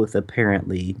both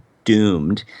apparently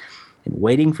doomed. And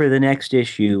waiting for the next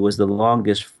issue was the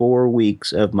longest 4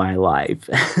 weeks of my life.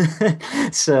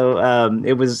 So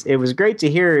it was great to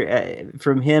hear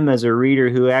from him as a reader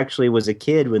who actually was a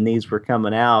kid when these were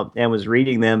coming out and was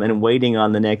reading them and waiting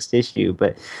on the next issue.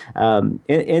 But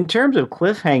in terms of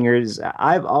cliffhangers,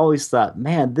 I've always thought,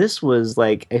 man, this was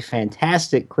like a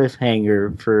fantastic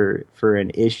cliffhanger for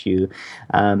an issue.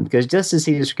 Because just as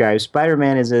he describes,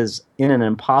 Spider-Man is in an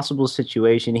impossible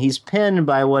situation. He's pinned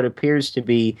by what appears to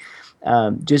be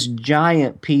just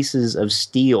giant pieces of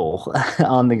steel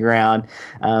on the ground.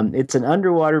 It's an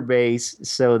underwater base,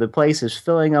 so the place is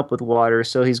filling up with water,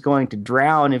 so he's going to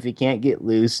drown if he can't get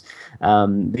loose.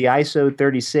 The ISO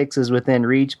 36 is within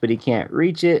reach, but he can't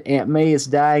reach it. Aunt May is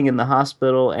dying in the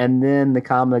hospital, and then the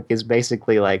comic is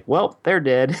basically like, well, they're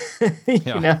dead.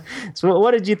 You know? So what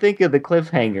did you think of the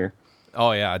cliffhanger?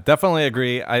 Oh, yeah, definitely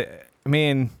agree. I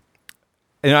mean,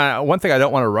 one thing I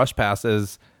don't want to rush past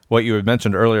is what you had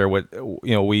mentioned earlier.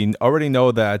 We already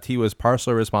know that he was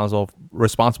partially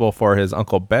responsible for his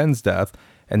Uncle Ben's death,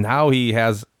 and now he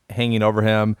has hanging over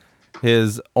him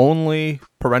his only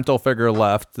parental figure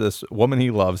left. This woman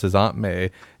he loves, his Aunt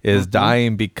May, is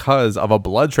dying because of a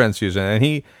blood transfusion. And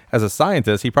he, as a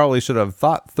scientist, he probably should have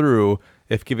thought through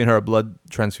if giving her a blood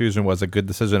transfusion was a good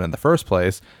decision in the first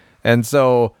place. And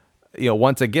so,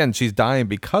 once again, she's dying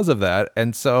because of that.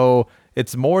 And so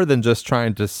it's more than just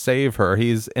trying to save her.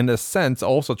 He's, in a sense,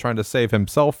 also trying to save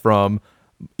himself from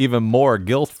even more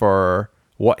guilt for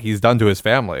what he's done to his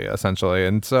family, essentially.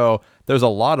 And so there's a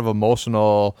lot of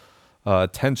emotional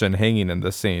tension hanging in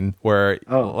this scene where,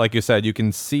 like you said, you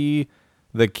can see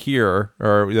the cure,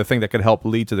 or the thing that could help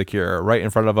lead to the cure, right in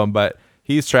front of him, but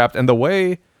he's trapped. And the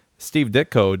way Steve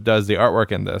Ditko does the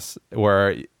artwork in this,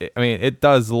 where, I mean, it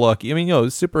does look,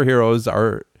 superheroes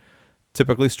are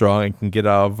typically strong and can get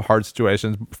out of hard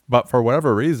situations, but for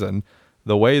whatever reason,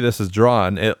 the way this is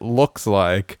drawn, it looks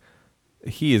like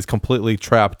he is completely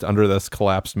trapped under this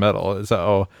collapsed metal.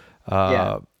 So,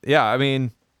 I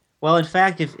mean, well, in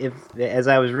fact, if as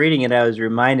I was reading it, I was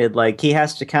reminded, like, he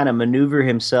has to kind of maneuver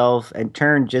himself and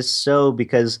turn just so,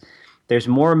 because there's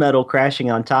more metal crashing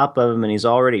on top of him, and he's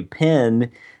already pinned.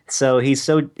 So he's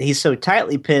so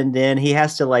tightly pinned in, he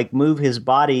has to, like, move his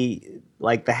body,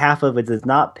 like the half of it is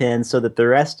not pinned, so that the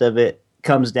rest of it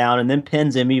comes down and then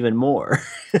pins him even more.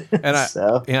 And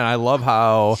I love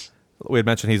how we had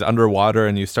mentioned he's underwater,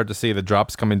 and you start to see the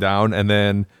drops coming down, and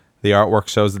then the artwork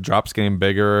shows the drops getting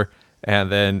bigger,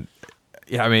 and then,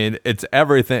 I mean, it's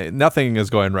everything. Nothing is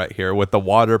going right here with the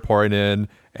water pouring in,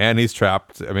 and he's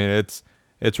trapped. I mean, it's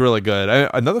really good.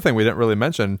 Another thing we didn't really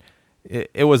mention,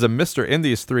 it was a mystery in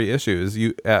these 3 issues.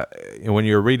 When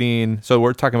you're reading, so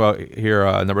we're talking about here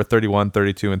number 31,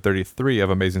 32, and 33 of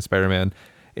Amazing Spider-Man.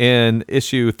 In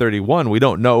issue 31, we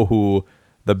don't know who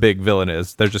the big villain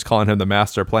is. They're just calling him the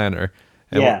Master Planner.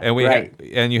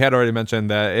 And you had already mentioned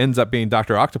that it ends up being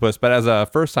Dr. Octopus, but as a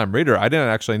first-time reader, I didn't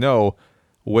actually know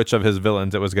which of his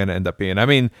villains it was going to end up being. I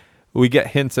mean, we get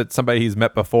hints at somebody he's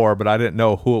met before, but I didn't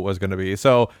know who it was going to be.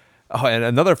 So, and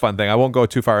another fun thing, I won't go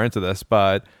too far into this,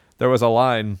 but there was a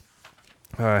line,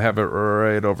 I have it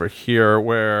right over here,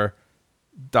 where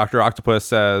Dr. Octopus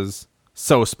says,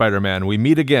 "So, Spider-Man, we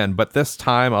meet again, but this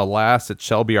time, alas, it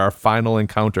shall be our final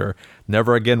encounter.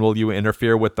 Never again will you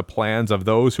interfere with the plans of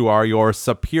those who are your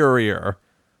superior."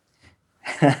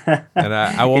 And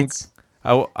I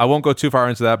won't go too far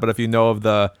into that, but if you know of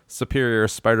the Superior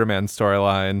Spider-Man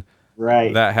storyline,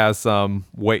 right, that has some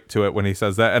weight to it when he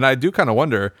says that. And I do kind of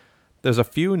wonder, there's a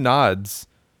few nods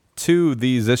to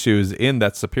these issues in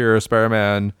that Superior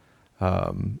Spider-Man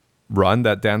run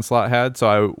that Dan Slott had. So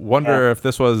I wonder if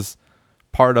this was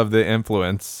part of the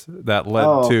influence that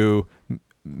led to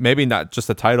maybe not just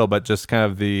the title, but just kind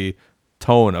of the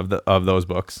tone of those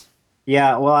books.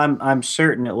 Yeah, well, I'm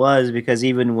certain it was, because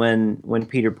even when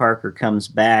Peter Parker comes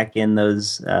back in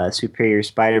those Superior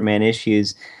Spider-Man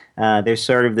issues, there's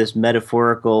sort of this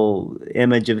metaphorical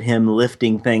image of him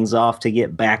lifting things off to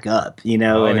get back up,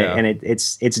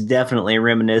 it's definitely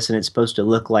reminiscent. It's supposed to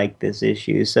look like this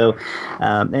issue. So,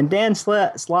 and Dan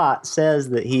Slott says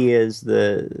that he is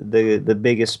the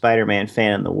biggest Spider-Man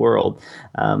fan in the world.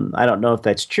 I don't know if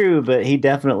that's true, but he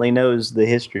definitely knows the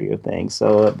history of things.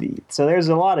 So there's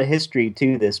a lot of history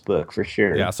to this book for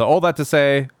sure. Yeah. So all that to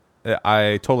say,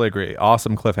 I totally agree.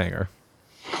 Awesome cliffhanger.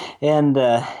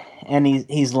 And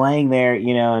he's laying there,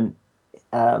 and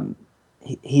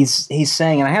he's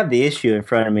saying, and I have the issue in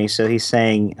front of me, so he's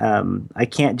saying, I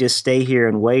can't just stay here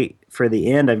and wait for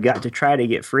the end. I've got to try to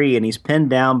get free. And he's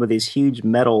pinned down by these huge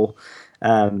metal.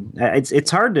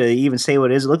 It's hard to even say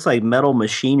what it is. It looks like metal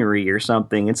machinery or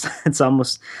something. It's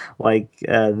almost like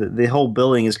the whole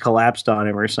building is collapsed on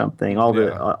him or something. All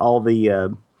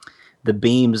the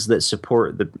beams that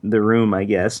support the room, I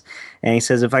guess. And he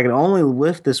says, if I can only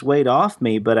lift this weight off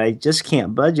me, but I just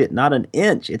can't budge it, not an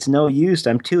inch. It's no use.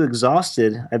 I'm too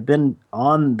exhausted. I've been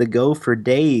on the go for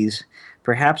days.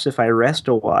 Perhaps if I rest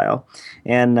a while.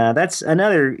 And that's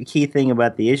another key thing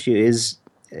about the issue is,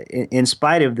 in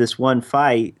spite of this one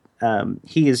fight,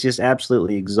 he is just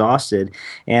absolutely exhausted.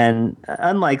 And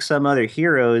unlike some other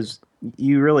heroes,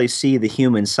 you really see the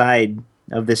human side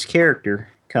of this character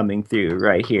coming through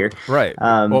right here. Right.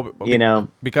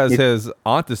 Because his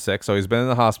aunt is sick, so he's been in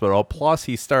the hospital. Plus,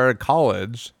 he started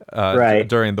college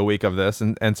during the week of this.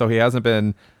 And so he hasn't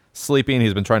been sleeping.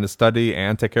 He's been trying to study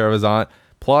and take care of his aunt.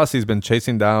 Plus, he's been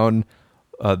chasing down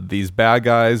these bad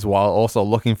guys while also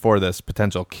looking for this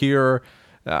potential cure.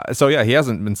 He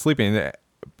hasn't been sleeping.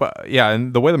 But yeah,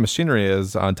 and the way the machinery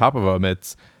is on top of him,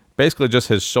 it's basically just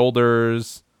his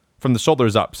shoulders, from the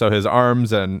shoulders up. So his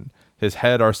arms and his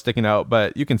head are sticking out,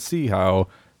 but you can see how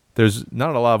there's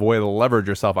not a lot of way to leverage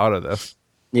yourself out of this.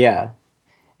 Yeah.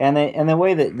 And the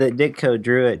way that Ditko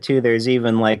drew it too, there's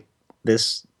even like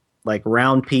this like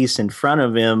round piece in front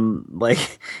of him,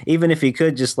 like even if he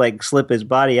could just like slip his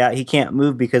body out, he can't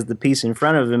move because the piece in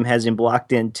front of him has him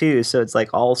blocked in too. So it's like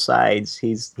all sides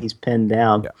he's pinned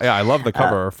down. Yeah, I love the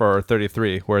cover for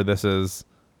 33, where this is,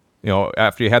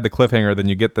 after you had the cliffhanger, then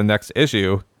you get the next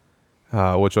issue,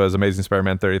 which was Amazing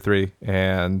Spider-Man 33,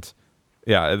 and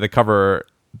yeah, the cover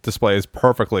displays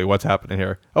perfectly what's happening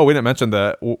here. Oh, we didn't mention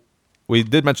that. We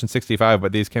did mention 65,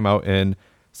 but these came out in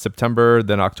September,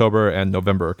 then October, and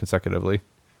November consecutively.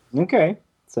 Okay.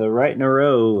 So right in a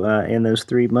row in those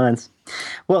 3 months.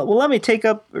 Well, let me take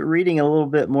up reading a little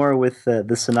bit more with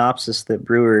the synopsis that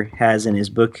Brewer has in his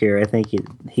book here. I think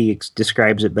he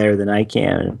describes it better than I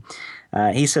can.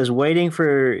 He says, waiting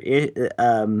for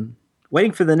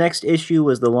the next issue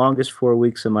was the longest 4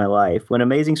 weeks of my life. When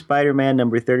Amazing Spider-Man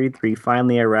number 33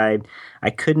 finally arrived, I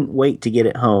couldn't wait to get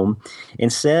it home.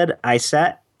 Instead, I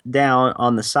sat down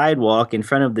on the sidewalk in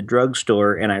front of the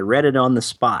drugstore and I read it on the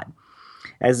spot.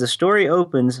 As the story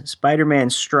opens,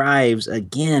 Spider-Man strives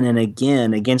again and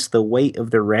again against the weight of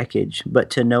the wreckage,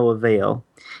 but to no avail.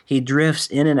 He drifts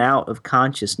in and out of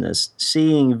consciousness,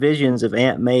 seeing visions of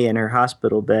Aunt May in her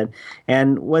hospital bed.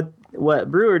 And what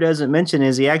Brewer doesn't mention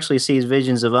is he actually sees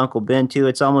visions of Uncle Ben too.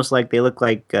 It's almost like they look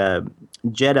like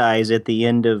Jedis at the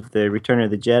end of the Return of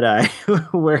the Jedi,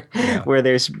 where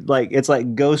there's like it's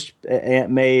like Ghost Aunt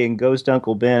May and Ghost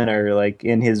Uncle Ben are like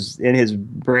in his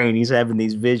brain. He's having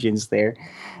these visions there,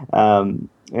 and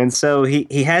so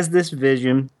he has this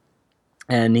vision.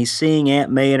 And he's seeing Aunt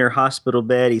May in her hospital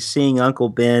bed. He's seeing Uncle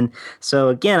Ben. So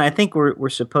again, I think we're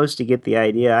supposed to get the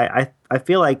idea. I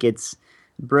feel like it's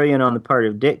brilliant on the part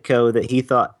of Ditko that he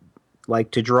thought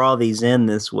like to draw these in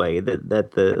this way.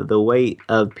 That the weight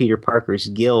of Peter Parker's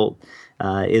guilt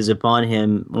is upon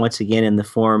him once again in the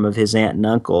form of his aunt and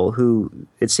uncle, who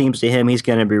it seems to him he's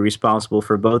going to be responsible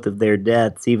for both of their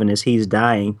deaths, even as he's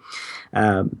dying.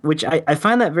 Which I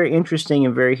find that very interesting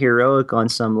and very heroic on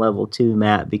some level too,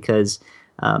 Matt, because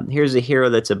here's a hero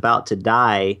that's about to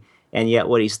die, and yet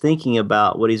what he's thinking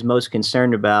about, what he's most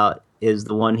concerned about, is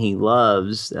the one he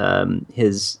loves,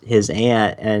 his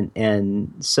aunt,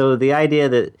 and so the idea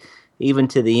that even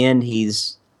to the end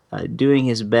he's doing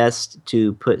his best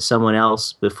to put someone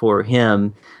else before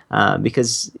him,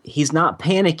 because he's not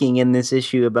panicking in this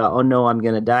issue about, oh no, I'm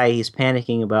going to die. He's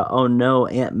panicking about, oh no,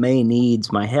 Aunt May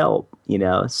needs my help.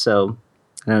 So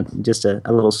just a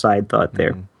little side thought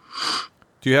there. Mm-hmm.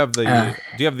 Do you have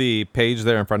the page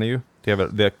there in front of you? Do you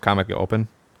have the comic open?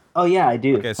 Oh yeah, I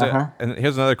do. Okay, so and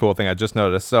here's another cool thing I just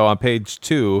noticed. So on page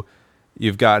 2,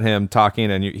 you've got him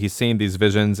talking, and he's seeing these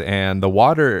visions, and the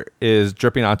water is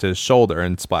dripping onto his shoulder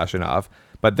and splashing off.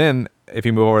 But then, if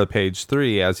you move over to page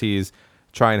 3, as he's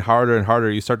trying harder and harder,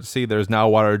 you start to see there's now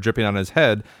water dripping on his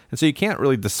head, and so you can't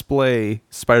really display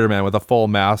Spider-Man with a full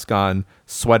mask on,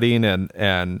 sweating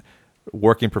and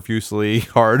working profusely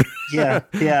hard. Yeah,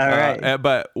 right.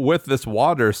 But with this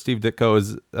water, Steve Ditko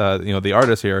is, the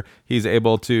artist here, he's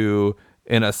able to,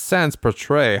 in a sense,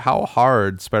 portray how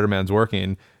hard Spider-Man's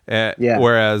working.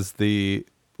 Whereas the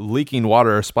leaking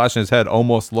water splashing his head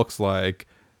almost looks like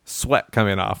sweat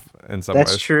coming off in some ways.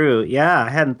 That's true. Yeah, I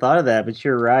hadn't thought of that, but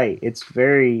you're right. It's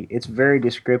very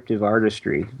descriptive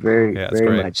artistry. Very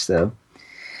much so.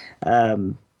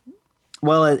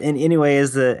 Well, and anyway,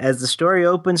 as the story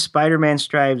opens, Spider-Man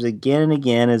strives again and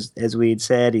again, as we had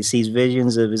said. He sees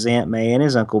visions of his Aunt May and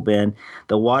his Uncle Ben.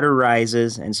 The water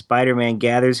rises, and Spider-Man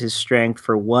gathers his strength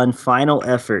for one final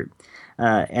effort.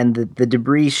 And the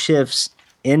debris shifts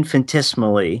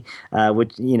infinitesimally,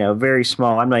 which, very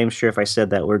small. I'm not even sure if I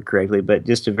said that word correctly, but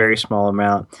just a very small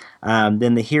amount.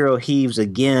 Then the hero heaves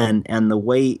again, and the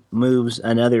weight moves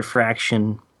another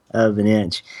fraction of an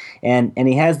inch. And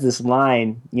he has this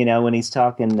line, when he's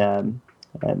talking.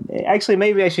 Actually,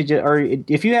 maybe I should just, or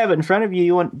if you have it in front of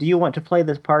you, do you want to play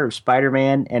this part of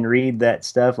Spider-Man and read that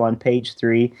stuff on page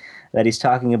 3 that he's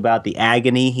talking about the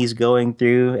agony he's going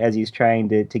through as he's trying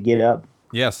to get up?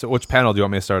 Yes. So which panel do you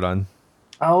want me to start on?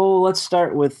 Oh, let's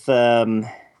start with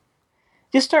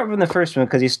just start from the first one,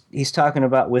 because he's talking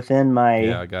about within my.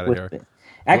 Yeah, I got it here.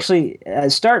 Actually,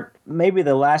 start maybe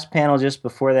the last panel just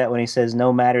before that when he says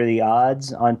 "no matter the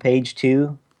odds" on page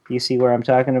 2. Do you see where I'm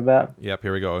talking about? Yep,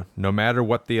 here we go. No matter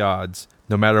what the odds,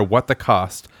 no matter what the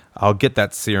cost, I'll get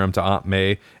that serum to Aunt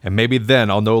May, and maybe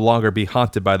then I'll no longer be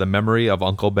haunted by the memory of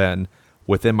Uncle Ben.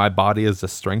 Within my body is the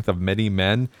strength of many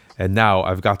men, and now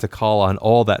I've got to call on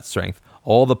all that strength,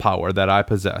 all the power that I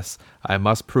possess. I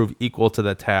must prove equal to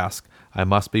the task. I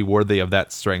must be worthy of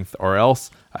that strength, or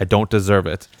else I don't deserve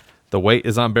it. The weight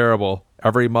is unbearable.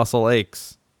 Every muscle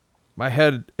aches. My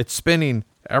head, it's spinning.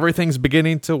 Everything's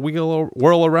beginning to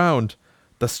whirl around.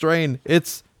 The strain,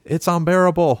 it's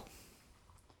unbearable.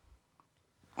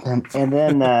 And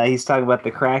then he's talking about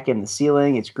the crack in the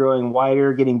ceiling. It's growing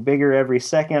wider, getting bigger every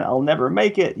second. I'll never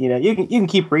make it. You can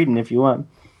keep reading if you want.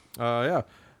 Yeah.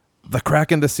 The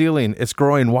crack in the ceiling. It's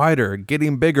growing wider,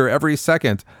 getting bigger every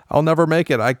second. I'll never make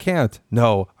it. I can't.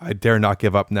 No, I dare not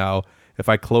give up now. If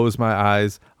I close my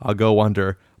eyes, I'll go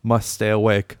under. Must stay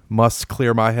awake. Must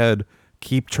clear my head.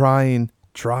 Keep trying.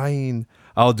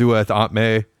 I'll do it, Aunt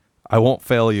May. I won't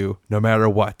fail you. No matter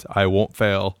what, I won't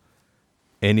fail.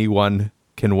 Anyone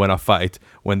can win a fight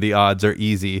when the odds are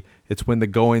easy. It's when the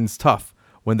going's tough.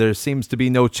 When there seems to be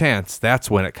no chance,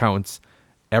 that's when it counts.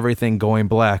 Everything going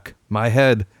black. My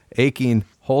head aching.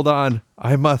 Hold on.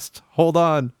 I must. Hold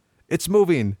on. It's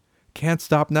moving. Can't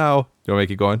stop now. Do you want me to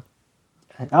keep going?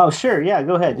 Oh, sure. Yeah,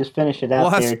 go ahead. Just finish it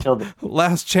out there till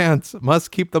last chance.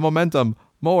 Must keep the momentum.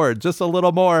 More. Just a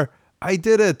little more. I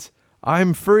did it.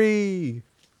 I'm free.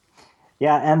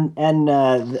 Yeah, and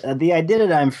the I did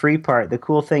it, I'm free part, the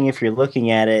cool thing if you're looking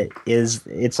at it is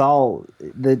it's all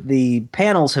the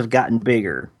panels have gotten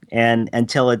bigger and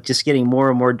until it just getting more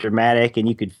and more dramatic, and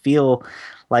you could feel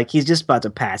like he's just about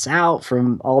to pass out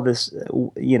from all this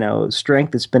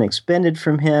strength that's been expended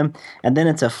from him, and then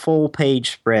it's a full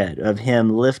page spread of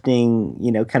him lifting,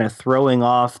 kind of throwing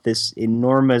off this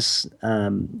enormous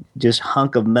just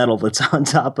hunk of metal that's on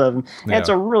top of him. Yeah. It's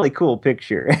a really cool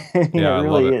picture. Yeah, it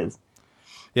really is.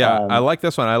 Yeah, I like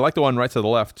this one. I like the one right to the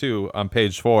left too, on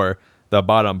page 4, the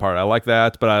bottom part. I like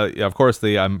that, but of course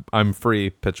the I'm free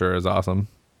picture is awesome.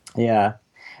 Yeah,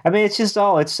 I mean it's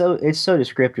so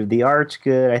descriptive. The art's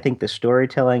good. I think the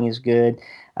storytelling is good,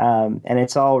 and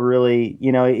it's all really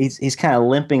he's kind of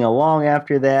limping along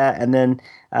after that, and then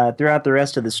throughout the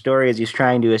rest of the story as he's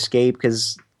trying to escape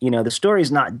because. The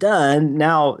story's not done.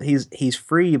 Now he's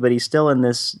free, but he's still in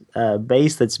this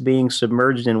base that's being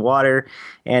submerged in water,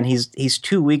 and he's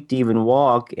too weak to even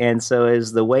walk. And so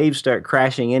as the waves start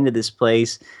crashing into this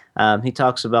place, he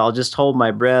talks about, I'll just hold my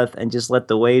breath and just let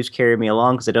the waves carry me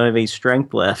along because I don't have any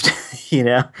strength left,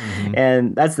 Mm-hmm.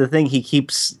 And that's the thing. He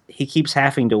keeps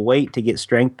having to wait to get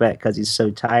strength back because he's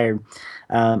so tired.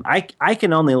 I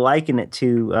can only liken it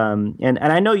to, and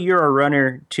I know you're a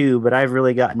runner too, but I've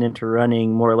really gotten into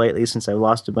running more lately since I've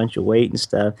lost a bunch of weight and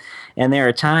stuff. And there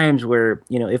are times where,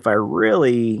 if I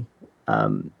really,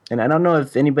 and I don't know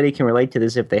if anybody can relate to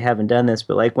this if they haven't done this,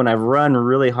 but like when I've run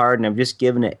really hard and I've just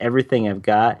given it everything I've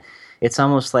got, it's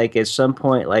almost like at some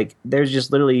point, like there's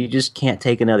just literally you just can't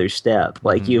take another step.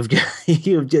 Like you've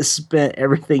just spent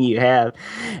everything you have,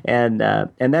 and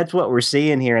that's what we're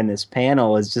seeing here in this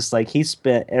panel is just like he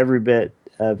spent every bit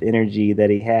of energy that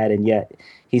he had, and yet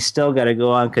he's still got to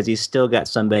go on because he's still got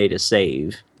somebody to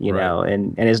save,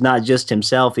 and it's not just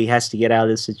himself. He has to get out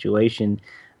of this situation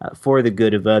for the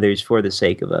good of others, for the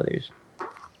sake of others.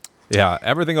 Yeah,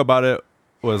 everything about it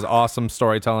was awesome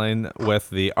storytelling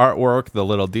with the artwork, the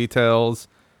little details.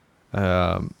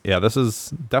 This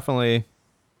is definitely,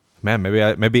 man,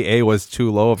 maybe A was too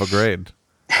low of a grade.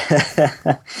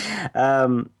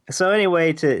 So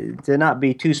anyway, to not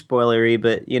be too spoilery,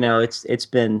 but it's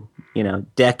been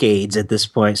decades at this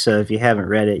point. So if you haven't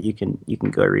read it, you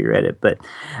can go reread it. But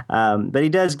he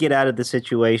does get out of the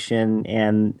situation,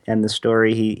 and the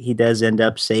story he does end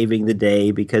up saving the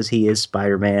day because he is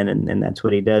Spider-Man, and that's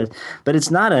what he does. But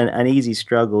it's not an easy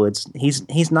struggle.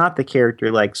 He's not the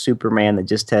character like Superman that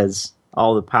just has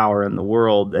all the power in the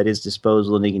world at his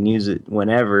disposal and he can use it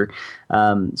whenever.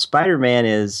 Spider-Man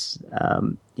is,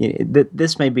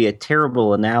 this may be a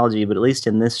terrible analogy, but at least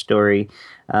in this story,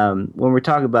 when we're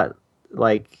talking about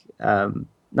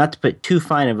not to put too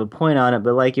fine of a point on it,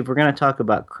 but like if we're going to talk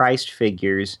about Christ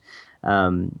figures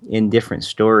in different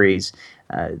stories,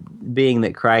 being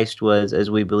that Christ was, as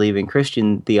we believe in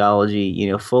Christian theology,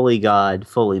 fully God,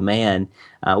 fully man,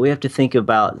 we have to think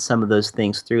about some of those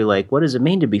things through, like, what does it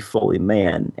mean to be fully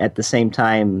man at the same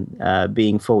time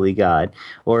being fully God?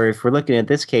 Or if we're looking at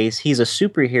this case, he's a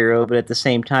superhero, but at the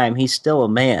same time, he's still a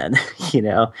man,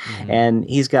 mm-hmm. And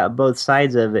he's got both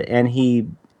sides of it, and he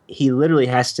literally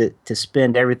has to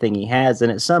spend everything he has,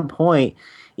 and at some point,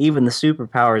 even the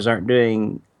superpowers aren't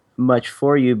doing much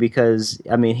for you because,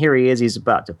 I mean, here he is, he's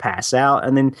about to pass out,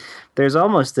 and then there's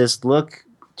almost this look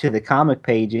to the comic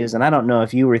pages, and I don't know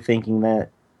if you were thinking that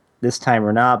this time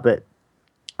or not, but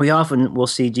we often will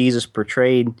see Jesus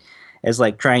portrayed as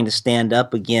like trying to stand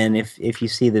up again. If you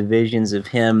see the visions of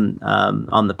him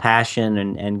on the Passion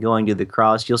and going to the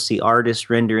cross, you'll see artist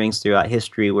renderings throughout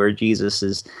history where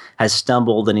Jesus has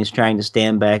stumbled and he's trying to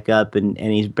stand back up and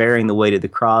he's bearing the weight of the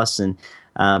cross, and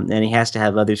he has to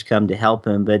have others come to help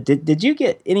him. But did you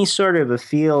get any sort of a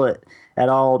feel at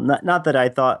all? Not that I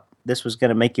thought this was going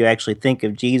to make you actually think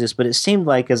of Jesus, but it seemed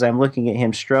like as I'm looking at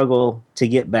him struggle to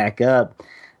get back up,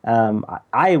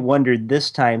 I wondered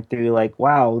this time through, like,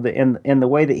 wow, in the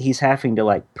way that he's having to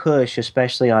like push,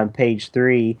 especially on page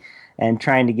 3, and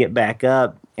trying to get back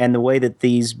up, and the way that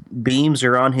these beams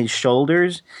are on his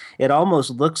shoulders, it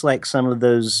almost looks like some of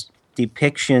those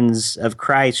depictions of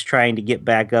Christ trying to get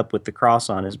back up with the cross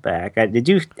on his back. Did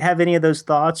you have any of those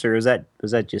thoughts, or was that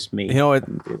just me?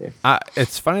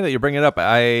 It's funny that you bring it up.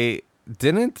 I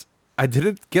didn't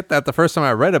get that the first time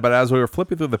I read it, but as we were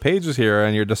flipping through the pages here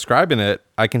and you're describing it,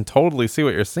 I can totally see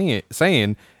what you're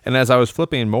saying. And as I was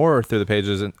flipping more through the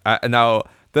pages, and now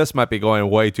this might be going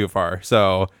way too far,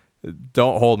 so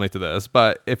don't hold me to this.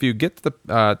 But if you get to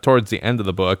the towards the end of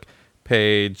the book,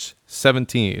 page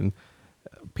 17,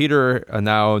 Peter,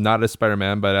 now not as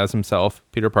Spider-Man, but as himself,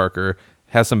 Peter Parker,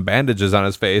 has some bandages on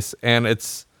his face, and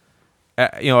it's,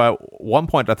 at one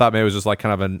point I thought maybe it was just like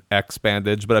kind of an X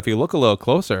bandage, but if you look a little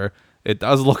closer, it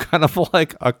does look kind of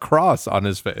like a cross on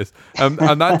his face. I'm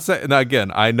not saying, now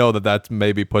again, I know that that's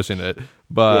maybe pushing it,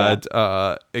 but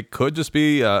it could just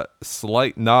be a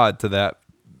slight nod to that,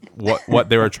 what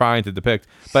they were trying to depict.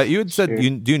 But you had said, Sure.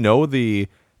 do you know the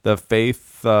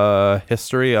faith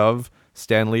history of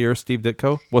Stan Lee or Steve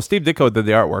Ditko? Well, Steve Ditko did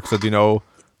the artwork, so do you know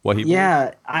what he...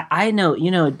 Yeah, I know.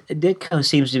 Ditko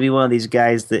seems to be one of these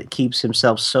guys that keeps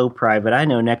himself so private. I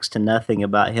know next to nothing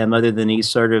about him other than he's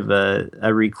sort of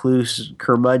a recluse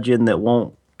curmudgeon that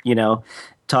won't,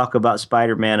 talk about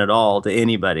Spider-Man at all to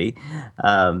anybody,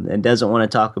 and doesn't want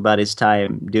to talk about his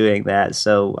time doing that.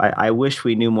 So I wish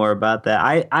we knew more about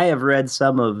that. I have read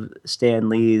some of Stan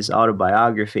Lee's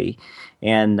autobiography,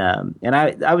 and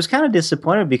I was kind of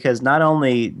disappointed because not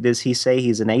only does he say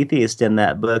he's an atheist in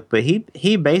that book, but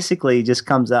he basically just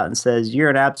comes out and says, you're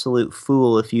an absolute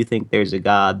fool if you think there's a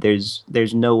God.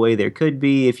 There's no way there could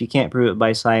be. If you can't prove it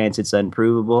by science, it's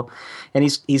unprovable. And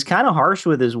he's kind of harsh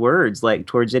with his words, like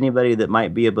towards anybody that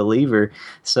might be a believer.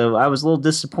 So I was a little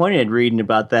disappointed reading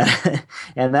about that,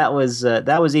 and that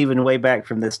was even way back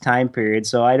from this time period.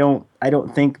 So I don't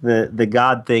think the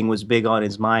God thing was big on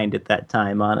his mind at that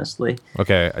time, honestly.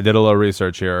 Okay, I did a little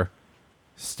research here.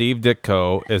 Steve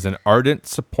Ditko is an ardent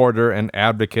supporter and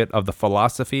advocate of the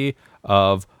philosophy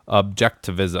of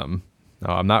objectivism.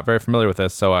 Now, I'm not very familiar with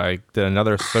this, so I did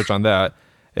another search on that.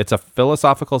 It's a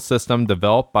philosophical system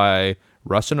developed by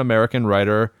Russian-American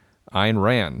writer Ayn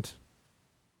Rand.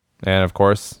 And, of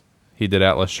course, he did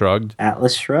Atlas Shrugged.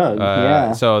 Atlas Shrugged,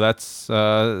 yeah. So that's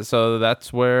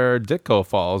where Ditko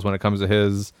falls when it comes to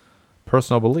his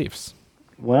personal beliefs.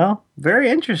 Well, very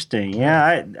interesting.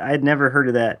 Yeah, I'd never heard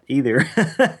of that either.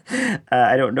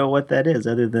 I don't know what that is,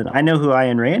 other than I know who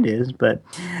Ayn Rand is. But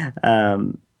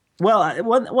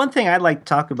one thing I'd like to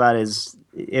talk about is,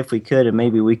 if we could, and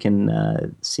maybe we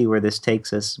can see where this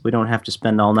takes us. We don't have to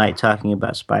spend all night talking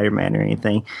about Spider-Man or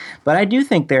anything, but I do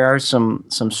think there are some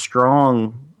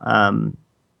strong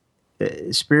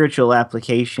spiritual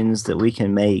applications that we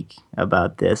can make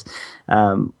about this.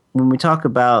 When we talk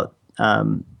about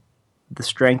the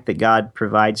strength that God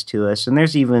provides to us, and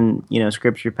there's even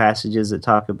scripture passages that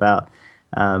talk about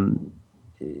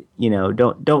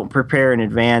don't prepare in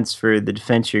advance for the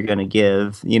defense you're going to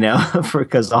give,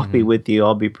 because I'll be with you,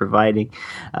 I'll be providing.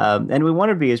 And we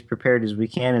want to be as prepared as we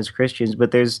can as Christians,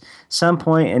 but there's some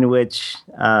point in which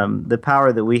the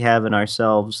power that we have in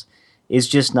ourselves is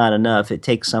just not enough. It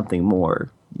takes something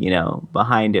more,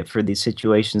 behind it for these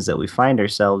situations that we find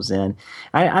ourselves in.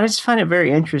 I just find it very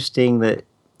interesting that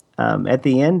at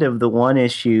the end of the one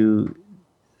issue,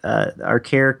 our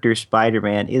character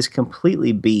Spider-Man is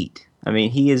completely beat. I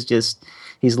mean,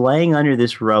 he's laying under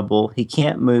this rubble. He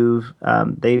can't move.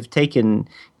 They've taken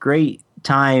great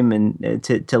time and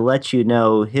to let you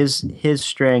know his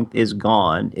strength is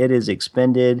gone. It is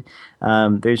expended.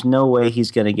 There's no way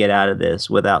he's going to get out of this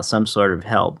without some sort of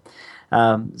help.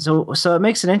 So it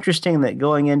makes it interesting that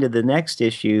going into the next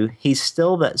issue, he's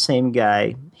still that same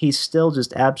guy. He's still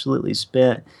just absolutely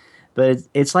spent. But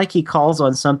it's like he calls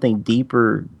on something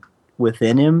deeper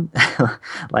within him.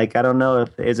 Like, I don't know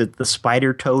is it the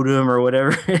spider totem or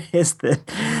whatever it is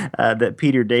that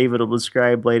Peter David will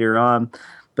describe later on.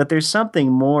 But there's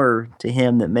something more to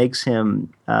him that makes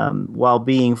him, while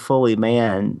being fully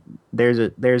man,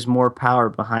 there's more power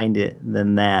behind it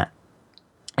than that.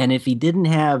 And if he didn't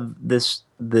have this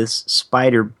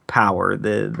spider power,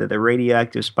 the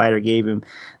radioactive spider gave him,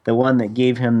 the one that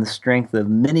gave him the strength of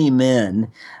many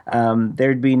men,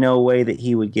 there'd be no way that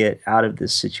he would get out of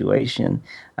this situation.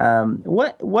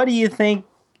 What do you think,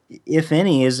 if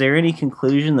any? Is there any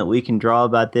conclusion that we can draw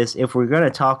about this? If we're going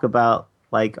to talk about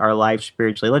like our life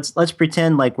spiritually, let's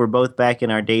pretend like we're both back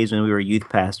in our days when we were youth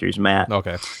pastors, Matt.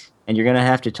 Okay. And you're going to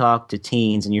have to talk to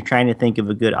teens, and you're trying to think of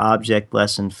a good object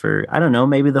lesson for, I don't know,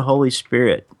 maybe the Holy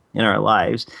Spirit. in our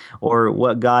lives, or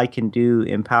what God can do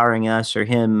empowering us or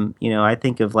Him. I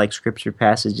think of like scripture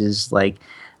passages like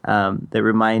that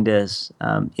remind us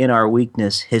in our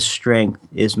weakness, His strength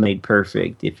is made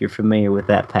perfect. If you're familiar with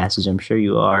that passage, I'm sure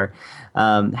you are.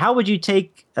 How would you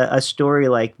take a story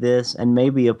like this and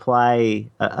maybe apply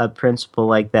a principle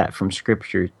like that from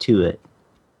Scripture to it?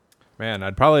 Man,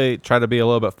 I'd probably try to be a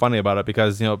little bit funny about it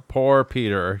because, poor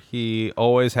Peter, he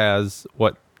always has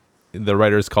what the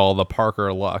writers call the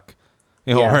Parker luck,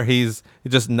 where he's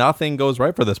just nothing goes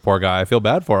right for this poor guy. I feel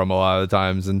bad for him a lot of the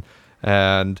times.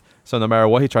 And so no matter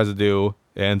what he tries to do,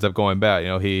 it ends up going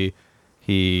bad.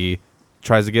 He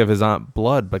tries to give his aunt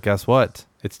blood, but guess what?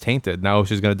 It's tainted. Now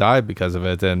she's going to die because of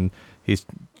it. And he's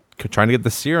trying to get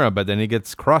the serum, but then he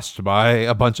gets crushed by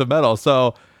a bunch of metal.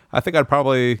 So I think I'd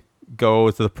probably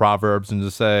go to the Proverbs and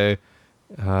just say,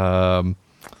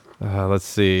 let's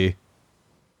see,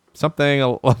 something.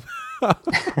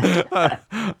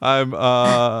 I'm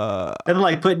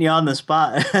like putting you on the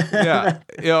spot.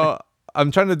 Yeah,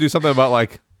 I'm trying to do something about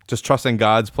like just trusting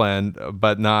God's plan,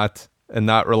 but not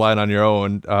relying on your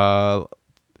own.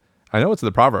 I know it's in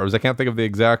the Proverbs. I can't think of the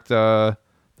exact. Trust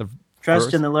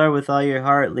verse. in the Lord with all your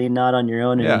heart, lean not on your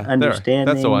own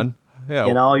understanding. That's the one. Yeah.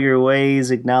 In all your ways,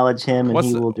 acknowledge Him, and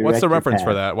He will direct What's the your reference path.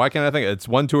 for that? Why can't I think it's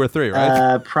 1, 2, or 3?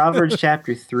 Right? Proverbs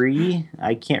chapter 3.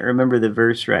 I can't remember the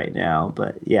verse right now,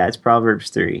 but yeah, it's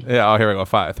Proverbs 3. Yeah. Oh, here we go.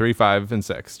 5, 3, 5, and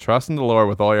 6. Trust in the Lord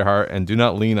with all your heart, and do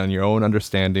not lean on your own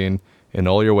understanding. In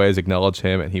all your ways, acknowledge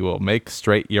Him, and He will make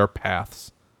straight your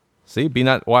paths. See, be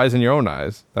not wise in your own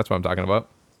eyes. That's what I'm talking about.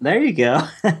 There you go.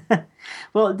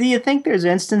 Well, do you think there's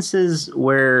instances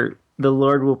where the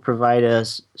Lord will provide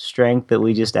us strength that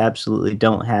we just absolutely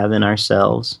don't have in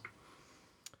ourselves?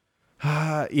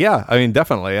 Yeah, I mean,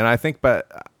 definitely. And I think,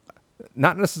 but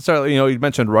not necessarily, you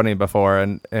mentioned running before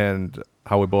and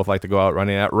how we both like to go out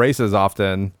running at races.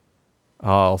 Often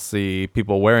I'll see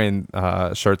people wearing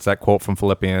shirts that quote from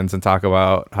Philippians and talk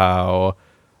about how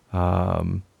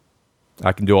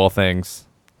I can do all things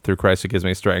through Christ who gives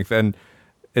me strength. And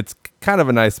it's kind of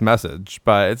a nice message,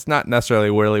 but it's not necessarily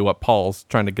really what Paul's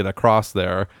trying to get across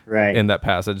there in that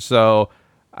passage. So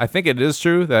I think it is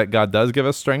true that God does give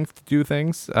us strength to do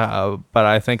things, but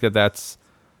I think that that's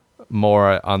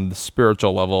more on the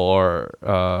spiritual level,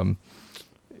 or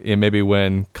maybe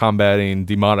when combating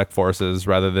demonic forces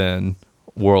rather than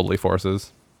worldly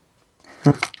forces.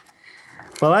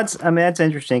 Well, that's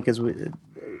interesting because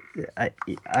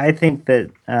I think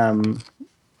that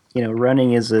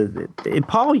running is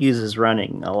Paul uses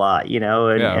running a lot,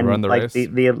 and run the like race.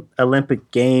 the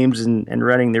Olympic Games and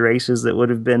running the races that would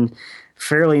have been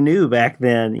fairly new back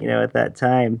then, at that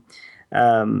time.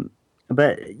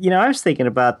 But I was thinking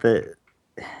about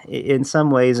in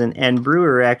some ways, and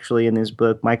Brewer actually in his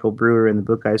book, Michael Brewer in the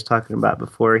book I was talking about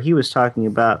before, he was talking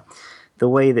about the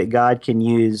way that God can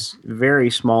use very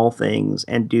small things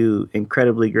and do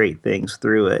incredibly great things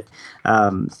through it,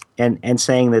 and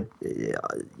saying that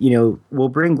we'll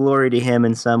bring glory to Him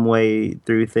in some way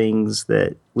through things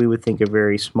that we would think are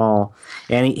very small.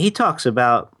 And he talks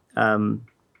about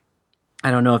I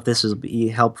don't know if this will be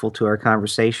helpful to our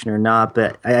conversation or not,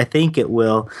 but I think it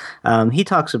will. He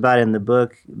talks about in the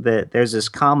book that there's this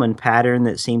common pattern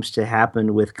that seems to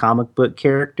happen with comic book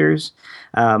characters,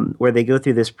 where they go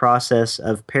through this process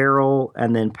of peril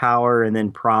and then power and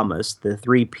then promise. The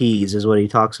 3 Ps is what he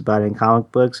talks about in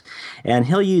comic books. And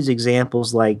he'll use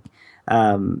examples like,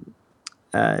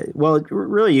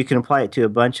 really, you can apply it to a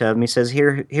bunch of them. He says,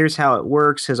 here's how it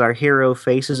works as our hero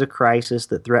faces a crisis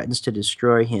that threatens to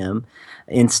destroy him.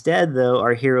 Instead, though,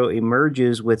 our hero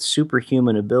emerges with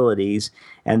superhuman abilities.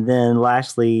 And then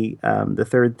lastly, the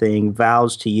third thing,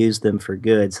 vows to use them for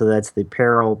good. So that's the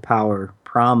peril, power,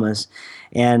 promise.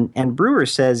 And Brewer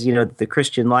says, that the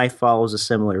Christian life follows a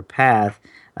similar path.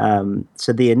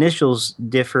 So the initials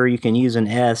differ. You can use an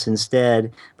S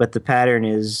instead, but the pattern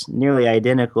is nearly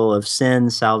identical of sin,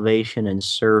 salvation, and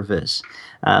service,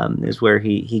 is where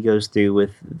he goes through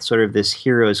with sort of this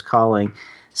hero's calling.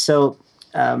 So,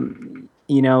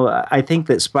 I think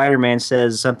that Spider-Man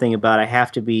says something about I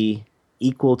have to be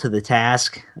equal to the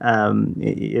task.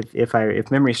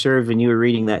 If memory serves, and you were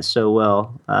reading that so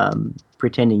well,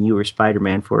 pretending you were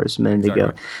Spider-Man for us a minute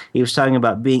ago. He was talking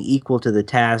about being equal to the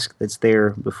task that's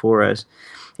there before us.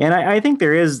 And I think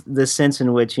there is this sense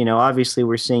in which, obviously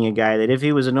we're seeing a guy that if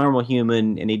he was a normal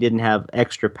human and he didn't have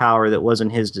extra power that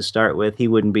wasn't his to start with, he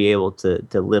wouldn't be able to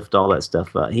lift all that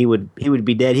stuff up. He would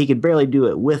be dead. He could barely do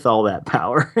it with all that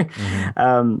power.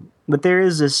 Mm-hmm. But there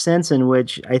is this sense in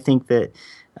which I think that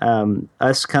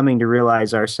us coming to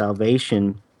realize our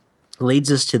salvation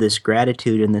leads us to this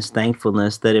gratitude and this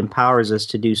thankfulness that empowers us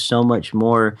to do so much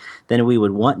more than we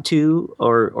would want to,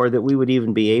 or that we would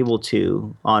even be able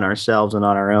to on ourselves and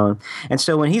on our own. And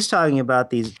so when he's talking about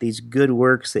these good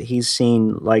works that he's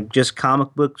seen, like just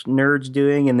comic book nerds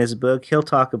doing in this book, he'll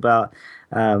talk about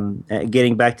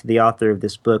getting back to the author of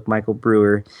this book, Michael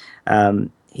Brewer.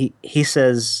 He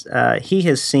says he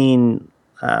has seen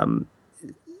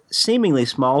seemingly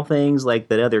small things like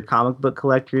that other comic book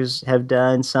collectors have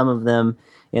done, some of them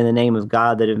in the name of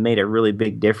God, that have made a really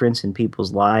big difference in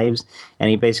people's lives. And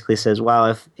he basically says,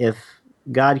 wow, if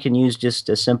God can use just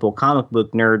a simple comic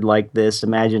book nerd like this,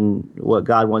 imagine what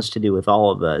God wants to do with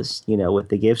all of us, with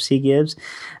the gifts he gives.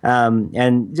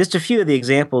 And just a few of the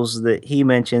examples that he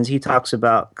mentions, he talks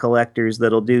about collectors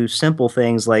that'll do simple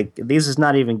things like, this is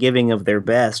not even giving of their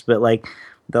best, but like,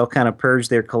 they'll kind of purge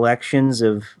their collections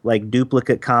of like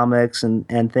duplicate comics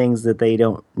and things that they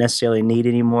don't necessarily need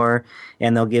anymore,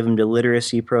 and they'll give them to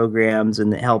literacy programs,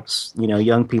 and it helps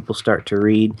young people start to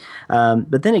read.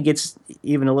 But then it gets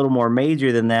even a little more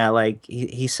major than that. Like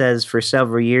he says, for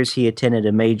several years he attended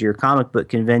a major comic book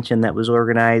convention that was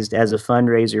organized as a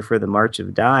fundraiser for the March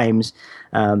of Dimes,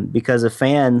 because a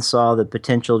fan saw the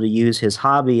potential to use his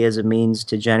hobby as a means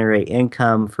to generate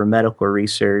income for medical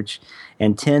research,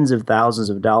 and tens of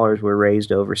thousands of dollars were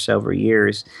raised over several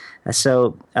years.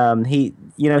 So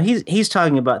he's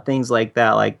talking about things like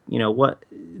that, like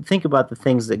think about the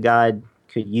things that God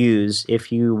could use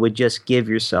if you would just give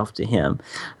yourself to Him,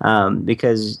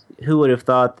 because who would have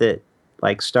thought that,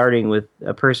 like, starting with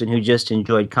a person who just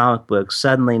enjoyed comic books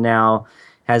suddenly now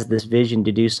has this vision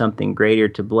to do something greater,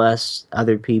 to bless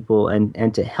other people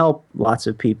and to help lots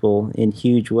of people in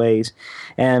huge ways.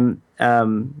 And I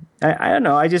don't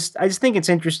know. I just think it's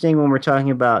interesting when we're talking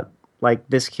about like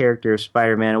this character of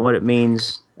Spider-Man and what it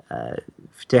means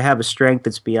to have a strength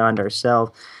that's beyond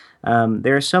ourselves.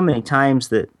 There are so many times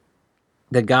that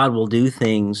God will do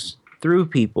things through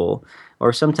people,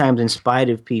 or sometimes in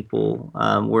spite of people,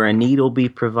 where a need will be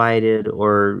provided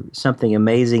or something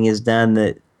amazing is done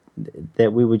that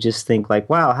we would just think like,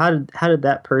 wow, how did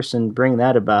that person bring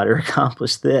that about or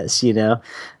accomplish this?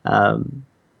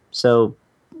 So.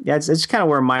 Yeah, it's kind of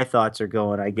where my thoughts are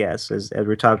going, I guess, as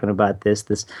we're talking about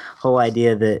this whole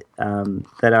idea that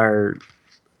that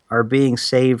our being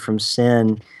saved from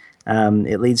sin,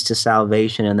 it leads to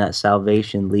salvation, and that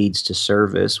salvation leads to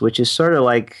service, which is sort of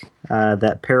like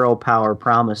that peril, power,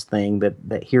 promise thing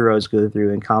that heroes go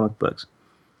through in comic books.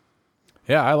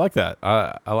 Yeah, I like that.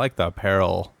 I like the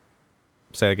peril.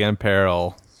 Say it again,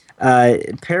 peril.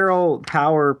 Peril,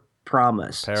 power,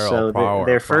 promise. Power,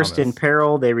 they're first in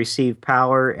peril, they receive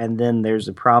power, and then there's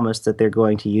a promise that they're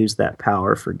going to use that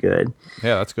power for good.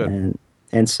 Yeah, that's good.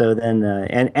 And so then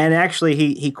and actually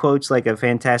he quotes like a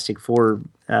Fantastic Four.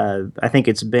 I think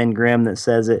it's Ben Grimm that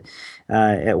says it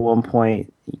at one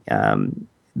point.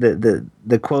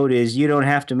 The quote is, "You don't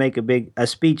have to make a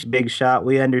speech, big shot.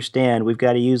 We understand. We've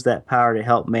got to use that power to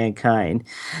help mankind."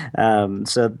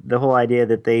 So the whole idea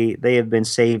that they have been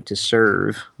saved to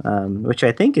serve, which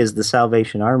I think is the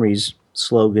Salvation Army's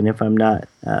slogan, if I'm not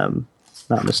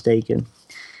mistaken.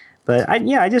 But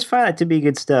I just find it to be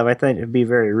good stuff. I think it'd be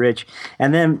very rich.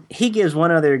 And then he gives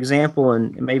one other example,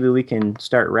 and maybe we can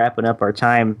start wrapping up our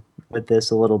time with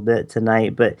this a little bit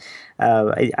tonight. But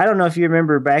I don't know if you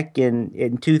remember back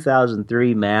in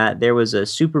 2003, Matt, there was a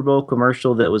Super Bowl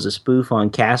commercial that was a spoof on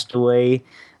Castaway.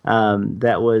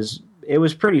 It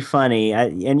was pretty funny.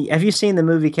 And have you seen the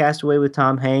movie Castaway with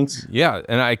Tom Hanks? Yeah,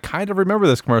 and I kind of remember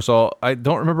this commercial. I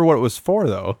don't remember what it was for,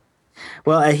 though.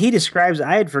 Well, he describes,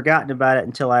 I had forgotten about it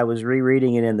until I was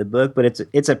rereading it in the book, but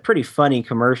it's a pretty funny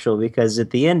commercial because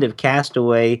at the end of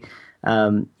Castaway,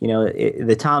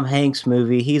 the Tom Hanks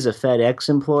movie, he's a FedEx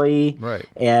employee. Right.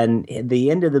 And the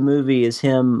end of the movie is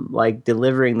him like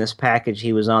delivering this package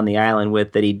he was on the island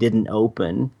with that he didn't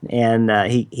open. And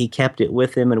he kept it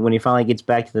with him. And when he finally gets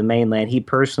back to the mainland, he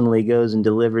personally goes and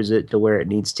delivers it to where it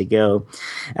needs to go.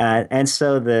 And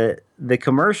so the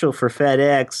commercial for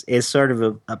FedEx is sort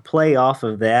of a play off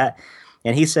of that.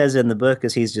 And he says in the book,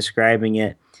 as he's describing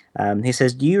it, he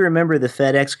says, "Do you remember the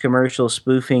FedEx commercial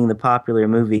spoofing the popular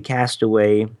movie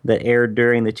Castaway that aired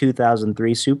during the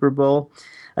 2003 Super Bowl?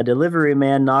 A delivery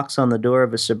man knocks on the door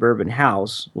of a suburban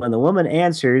house. When the woman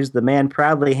answers, the man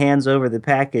proudly hands over the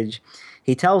package.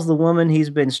 He tells the woman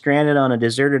he's been stranded on a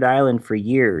deserted island for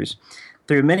years.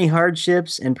 Through many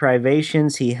hardships and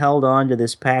privations, he held on to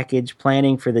this package,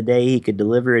 planning for the day he could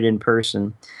deliver it in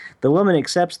person. The woman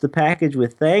accepts the package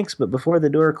with thanks, but before the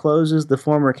door closes, the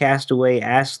former castaway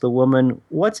asks the woman,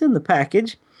 'What's in the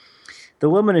package?' The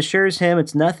woman assures him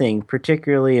it's nothing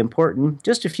particularly important,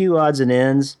 just a few odds and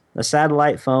ends, a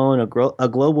satellite phone, a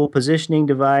global positioning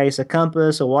device, a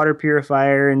compass, a water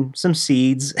purifier, and some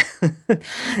seeds.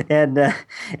 and uh,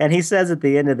 and he says at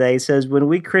the end of that, he says, when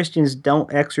we Christians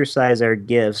don't exercise our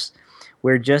gifts,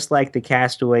 we're just like the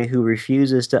castaway who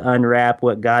refuses to unwrap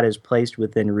what God has placed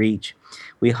within reach.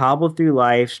 We hobble through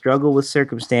life, struggle with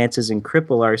circumstances, and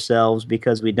cripple ourselves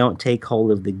because we don't take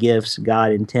hold of the gifts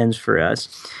God intends for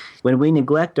us. When we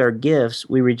neglect our gifts,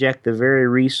 we reject the very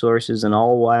resources an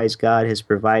all-wise God has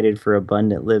provided for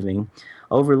abundant living.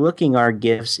 Overlooking our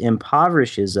gifts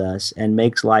impoverishes us and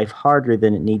makes life harder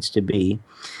than it needs to be.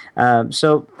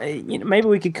 Maybe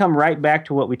we could come right back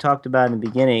to what we talked about in the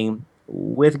beginning.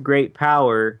 With great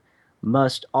power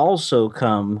must also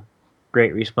come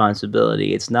great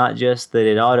responsibility. It's not just that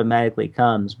it automatically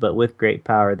comes, but with great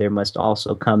power there must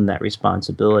also come that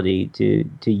responsibility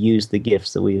to use the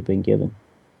gifts that we have been given.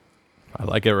 I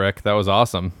like it, Rick. That was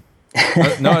awesome.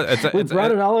 We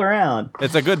brought it all around.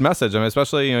 It's a good message. I mean,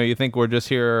 especially, you think we're just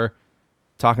here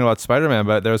talking about Spider-Man,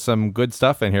 but there's some good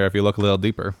stuff in here if you look a little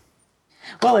deeper.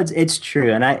 Well, it's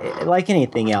true, and I like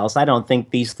anything else, I don't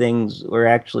think these things were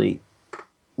actually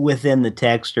within the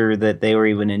text or that they were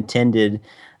even intended.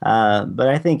 But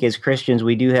I think as Christians,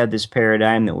 we do have this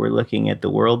paradigm that we're looking at the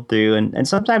world through, and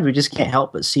sometimes we just can't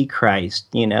help but see Christ,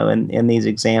 in these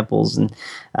examples. And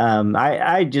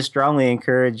I just strongly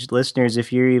encourage listeners,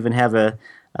 if you even have a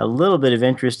little bit of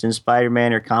interest in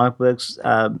Spider-Man or comic books,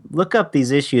 look up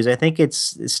these issues. I think it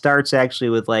starts actually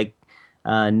with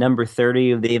number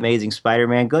 30 of The Amazing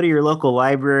Spider-Man. Go to your local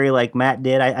library like Matt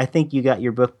did. I think you got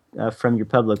your book from your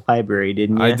public library,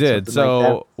 didn't you? I did. Something so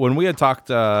like when we had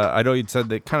talked, I know you'd said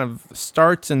that it kind of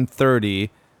starts in 30,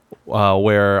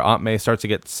 where Aunt May starts to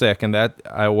get sick, and that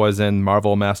I was in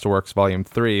Marvel Masterworks Volume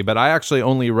 3, but I actually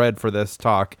only read for this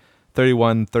talk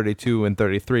 31, 32, and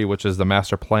 33, which is the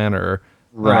Master Planner,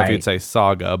 I don't know if you'd say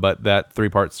saga, but that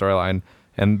 3-part storyline.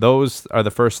 And those are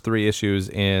the first 3 issues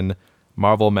in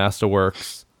Marvel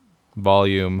Masterworks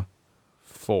Volume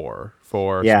 4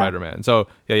 for Spider-Man. So,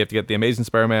 you have to get The Amazing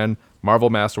Spider-Man, Marvel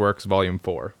Masterworks Volume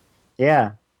 4.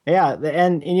 Yeah.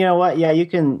 And you know what? Yeah, you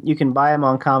can buy them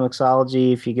on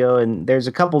Comixology if you go, and there's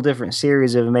a couple different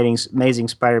series of Amazing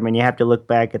Spider-Man. You have to look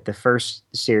back at the first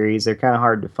series. They're kind of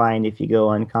hard to find if you go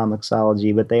on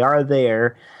Comixology, but they are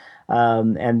there.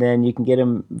 And then you can get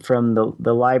them from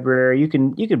the library. You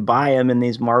could buy them in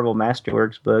these Marvel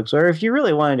Masterworks books, or if you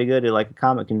really wanted to go to like a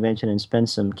comic convention and spend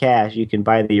some cash, you can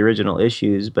buy the original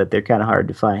issues, but they're kind of hard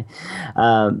to find.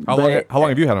 How long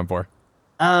have you had them for?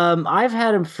 I've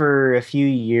had them for a few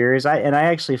years. I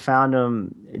actually found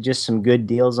them, just some good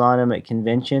deals on them at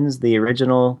conventions, the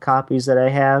original copies that I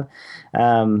have.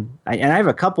 And I have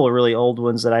a couple of really old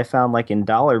ones that I found like in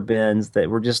dollar bins that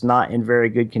were just not in very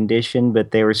good condition,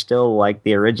 but they were still like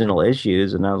the original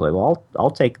issues. And I was like, well,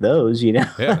 I'll take those,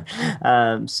 Yeah.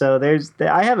 So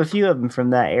I have a few of them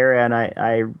from that era, and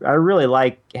I really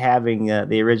like having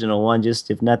the original one,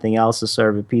 just if nothing else, to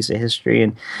serve a piece of history.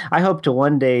 And I hope to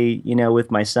one day,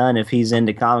 with my son, if he's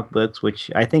into comic books,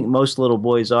 which I think most little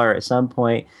boys are at some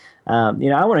point,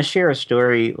 I want to share a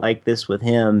story like this with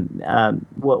him.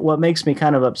 What makes me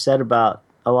kind of upset about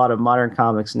a lot of modern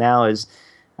comics now is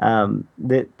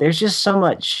that there's just so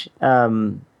much.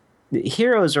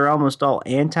 Heroes are almost all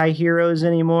anti-heroes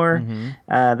anymore. Mm-hmm.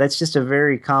 That's just a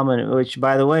very common. Which,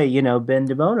 by the way, Ben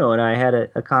DeBono and I had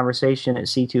a conversation at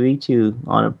C2E2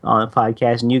 on a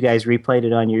podcast, and you guys replayed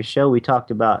it on your show. We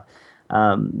talked about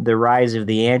the rise of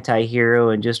the anti-hero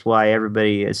and just why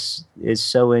everybody is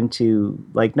so into,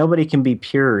 like, nobody can be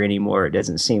pure anymore, it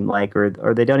doesn't seem like,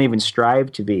 or they don't even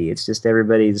strive to be. It's just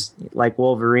everybody's like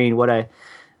Wolverine,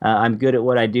 I'm good at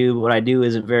what I do, but what I do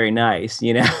isn't very nice,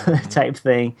 type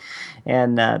thing.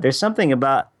 And there's something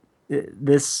about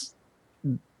this,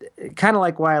 kind of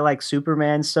like why I like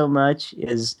Superman so much,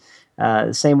 is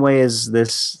the same way as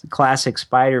this classic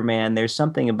Spider-Man. There's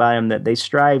something about him that they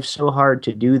strive so hard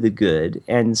to do the good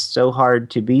and so hard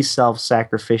to be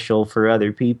self-sacrificial for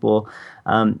other people,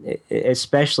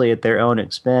 especially at their own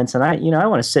expense. And I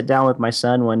want to sit down with my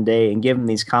son one day and give him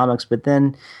these comics, but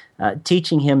then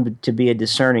teaching him to be a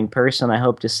discerning person, I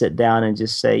hope to sit down and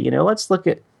just say, let's look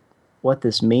at what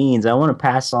this means. I want to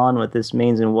pass on what this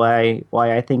means and why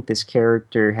I think this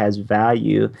character has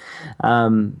value.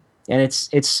 And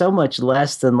it's so much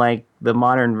less than like the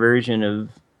modern version of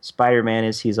Spider-Man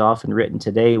as he's often written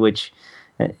today, which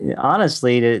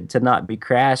honestly, to not be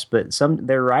crass, but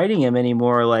they're writing him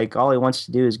anymore like all he wants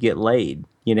to do is get laid.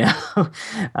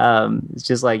 It's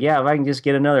just like, yeah, if I can just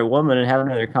get another woman and have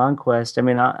another conquest. I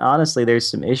mean, honestly, there's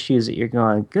some issues that you're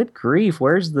going, good grief,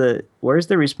 where's the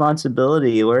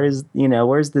responsibility? Where's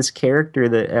this character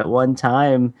that at one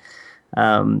time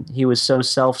he was so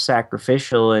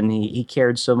self-sacrificial and he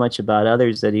cared so much about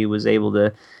others that he was able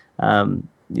to um,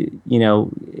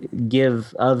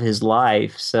 give of his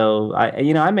life. So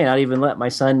I may not even let my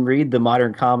son read the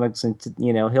modern comics, and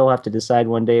he'll have to decide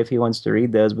one day if he wants to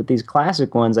read those. But these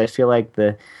classic ones, I feel like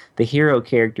the hero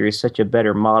character is such a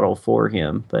better model for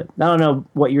him. But I don't know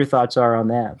what your thoughts are on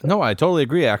that. But. No, I totally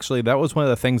agree. Actually, that was one of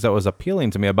the things that was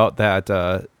appealing to me about that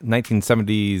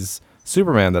 1970s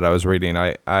Superman that I was reading.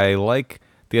 I like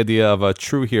the idea of a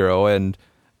true hero, and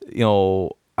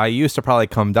I used to probably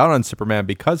come down on Superman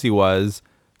because he was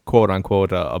quote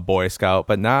unquote a Boy Scout,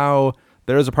 but now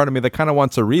there is a part of me that kind of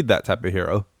wants to read that type of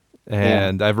hero.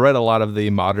 And I've read a lot of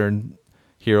the modern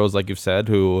heroes, like you've said,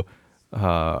 who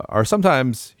are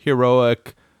sometimes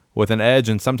heroic with an edge,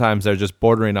 and sometimes they're just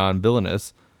bordering on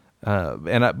villainous. But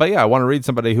I want to read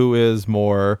somebody who is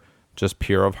more just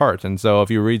pure of heart. And so if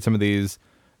you read some of these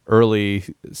early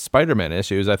Spider-Man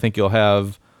issues, I think you'll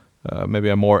have maybe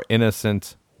a more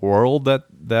innocent world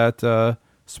that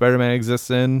Spider-Man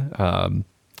exists in,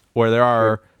 where there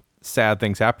are sad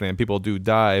things happening and people do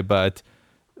die, but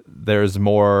there's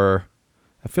more.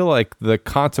 I feel like the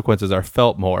consequences are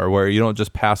felt more, where you don't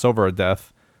just pass over a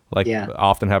death like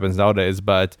often happens nowadays,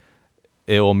 but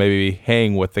it will maybe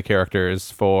hang with the characters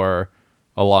for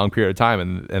a long period of time,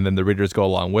 and then the readers go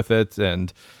along with it.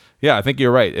 And yeah, I think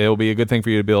you're right. It'll be a good thing for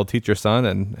you to be able to teach your son,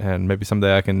 and maybe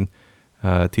someday I can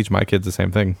teach my kids the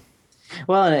same thing.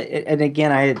 Well, and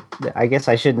again, I guess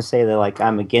I shouldn't say that like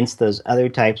I'm against those other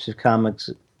types of comics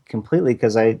completely,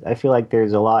 because I feel like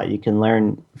there's a lot you can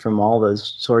learn from all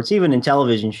those sorts, even in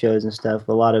television shows and stuff.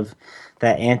 A lot of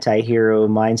that anti-hero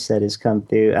mindset has come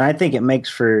through, and I think it makes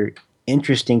for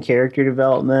interesting character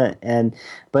development.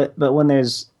 But when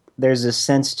there's a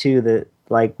sense too that,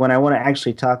 like, when I want to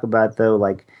actually talk about, though,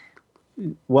 like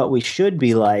what we should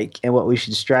be like and what we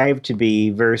should strive to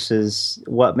be versus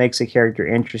what makes a character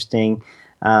interesting.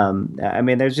 I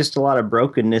mean, there's just a lot of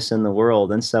brokenness in the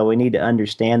world, and so we need to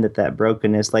understand that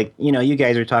brokenness. Like, you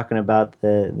guys are talking about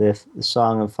the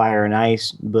Song of Fire and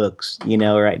Ice books,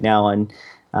 right now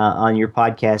on your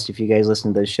podcast. If you guys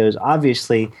listen to those shows,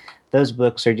 obviously those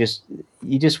books are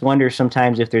you just wonder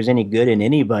sometimes if there's any good in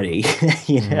anybody,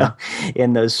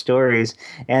 in those stories.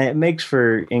 And it makes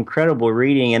for incredible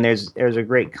reading. And there's a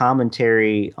great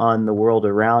commentary on the world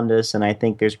around us. And I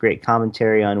think there's great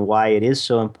commentary on why it is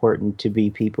so important to be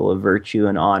people of virtue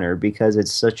and honor, because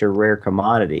it's such a rare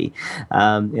commodity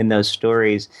in those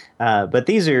stories. But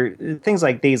these are things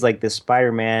like these, like the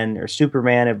Spider-Man or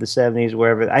Superman of the 70s,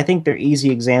 wherever. I think they're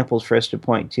easy examples for us to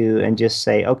point to and just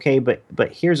say, okay, but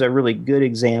here's a really good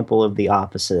example of the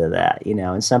opposite of that,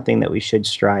 and something that we should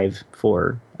strive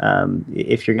for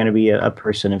if you're going to be a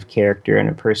person of character and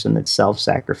a person that's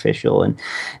self-sacrificial.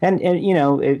 And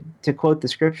to quote the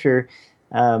scripture,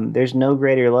 there's no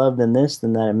greater love than this,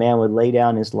 than that a man would lay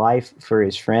down his life for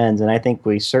his friends. And I think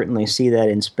we certainly see that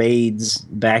in spades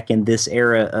back in this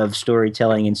era of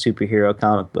storytelling and superhero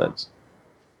comic books.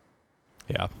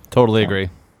 Yeah, totally agree.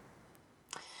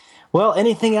 Well,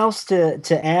 anything else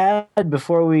to add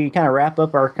before we kind of wrap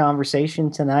up our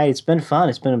conversation tonight? It's been fun.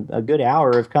 It's been a good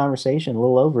hour of conversation, a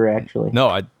little over, actually.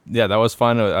 No, that was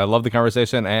fun. I love the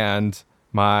conversation, and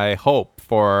my hope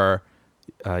for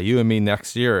you and me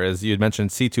next year is, you had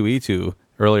mentioned C2E2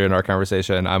 earlier in our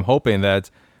conversation. I'm hoping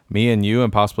that me and you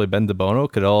and possibly Ben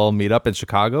DeBono could all meet up in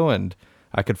Chicago, and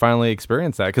I could finally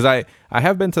experience that, because I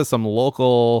have been to some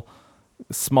local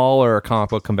smaller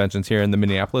comic book conventions here in the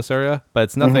Minneapolis area, but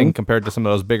it's nothing compared to some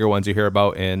of those bigger ones you hear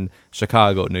about in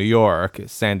Chicago, New York,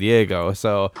 San Diego.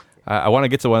 So I want to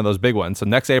get to one of those big ones. So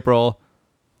next April,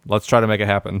 let's try to make it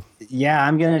happen. Yeah,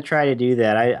 I'm going to try to do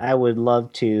that. I would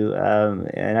love to,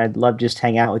 and I'd love just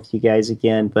hang out with you guys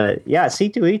again. But yeah,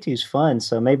 C2E2 is fun,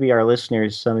 so maybe our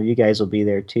listeners, some of you guys will be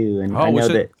there too. And I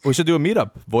know we should do a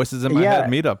meetup, Voices in My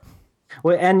Head meetup.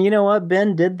 Well, and you know what?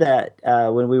 Ben did that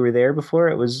when we were there before.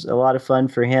 It was a lot of fun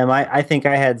for him. I think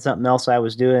I had something else I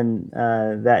was doing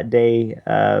that day,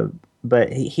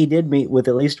 but he did meet with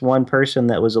at least one person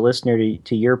that was a listener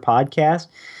to your podcast.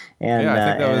 And,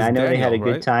 I know Daniel, they had a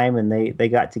good time, and they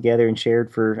got together and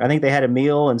shared I think they had a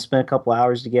meal and spent a couple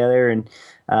hours together. And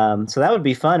so that would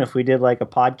be fun if we did like a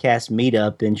podcast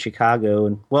meetup in Chicago.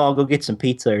 And I'll go get some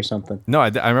pizza or something. No, I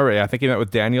remember. I think he met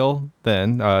with Daniel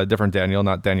then, different Daniel,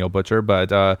 not Daniel Butcher,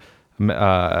 but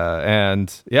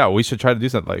And yeah, we should try to do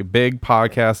something like big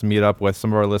podcast meetup with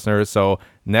some of our listeners. So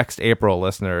next April,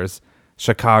 listeners,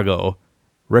 Chicago,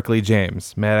 Rick Lee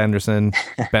James, Matt Anderson,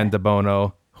 Ben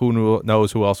DeBono. Who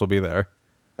knows who else will be there?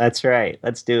 That's right.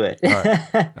 Let's do it. All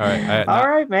right. All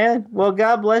right, man. Well,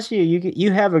 God bless you.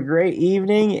 You have a great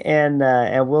evening, and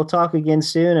we'll talk again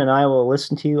soon. And I will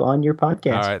listen to you on your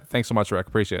podcast. All right. Thanks so much, Rick.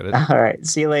 Appreciate it. All right.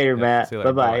 See you later, Matt. See you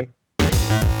later. Bye-bye. Bye-bye.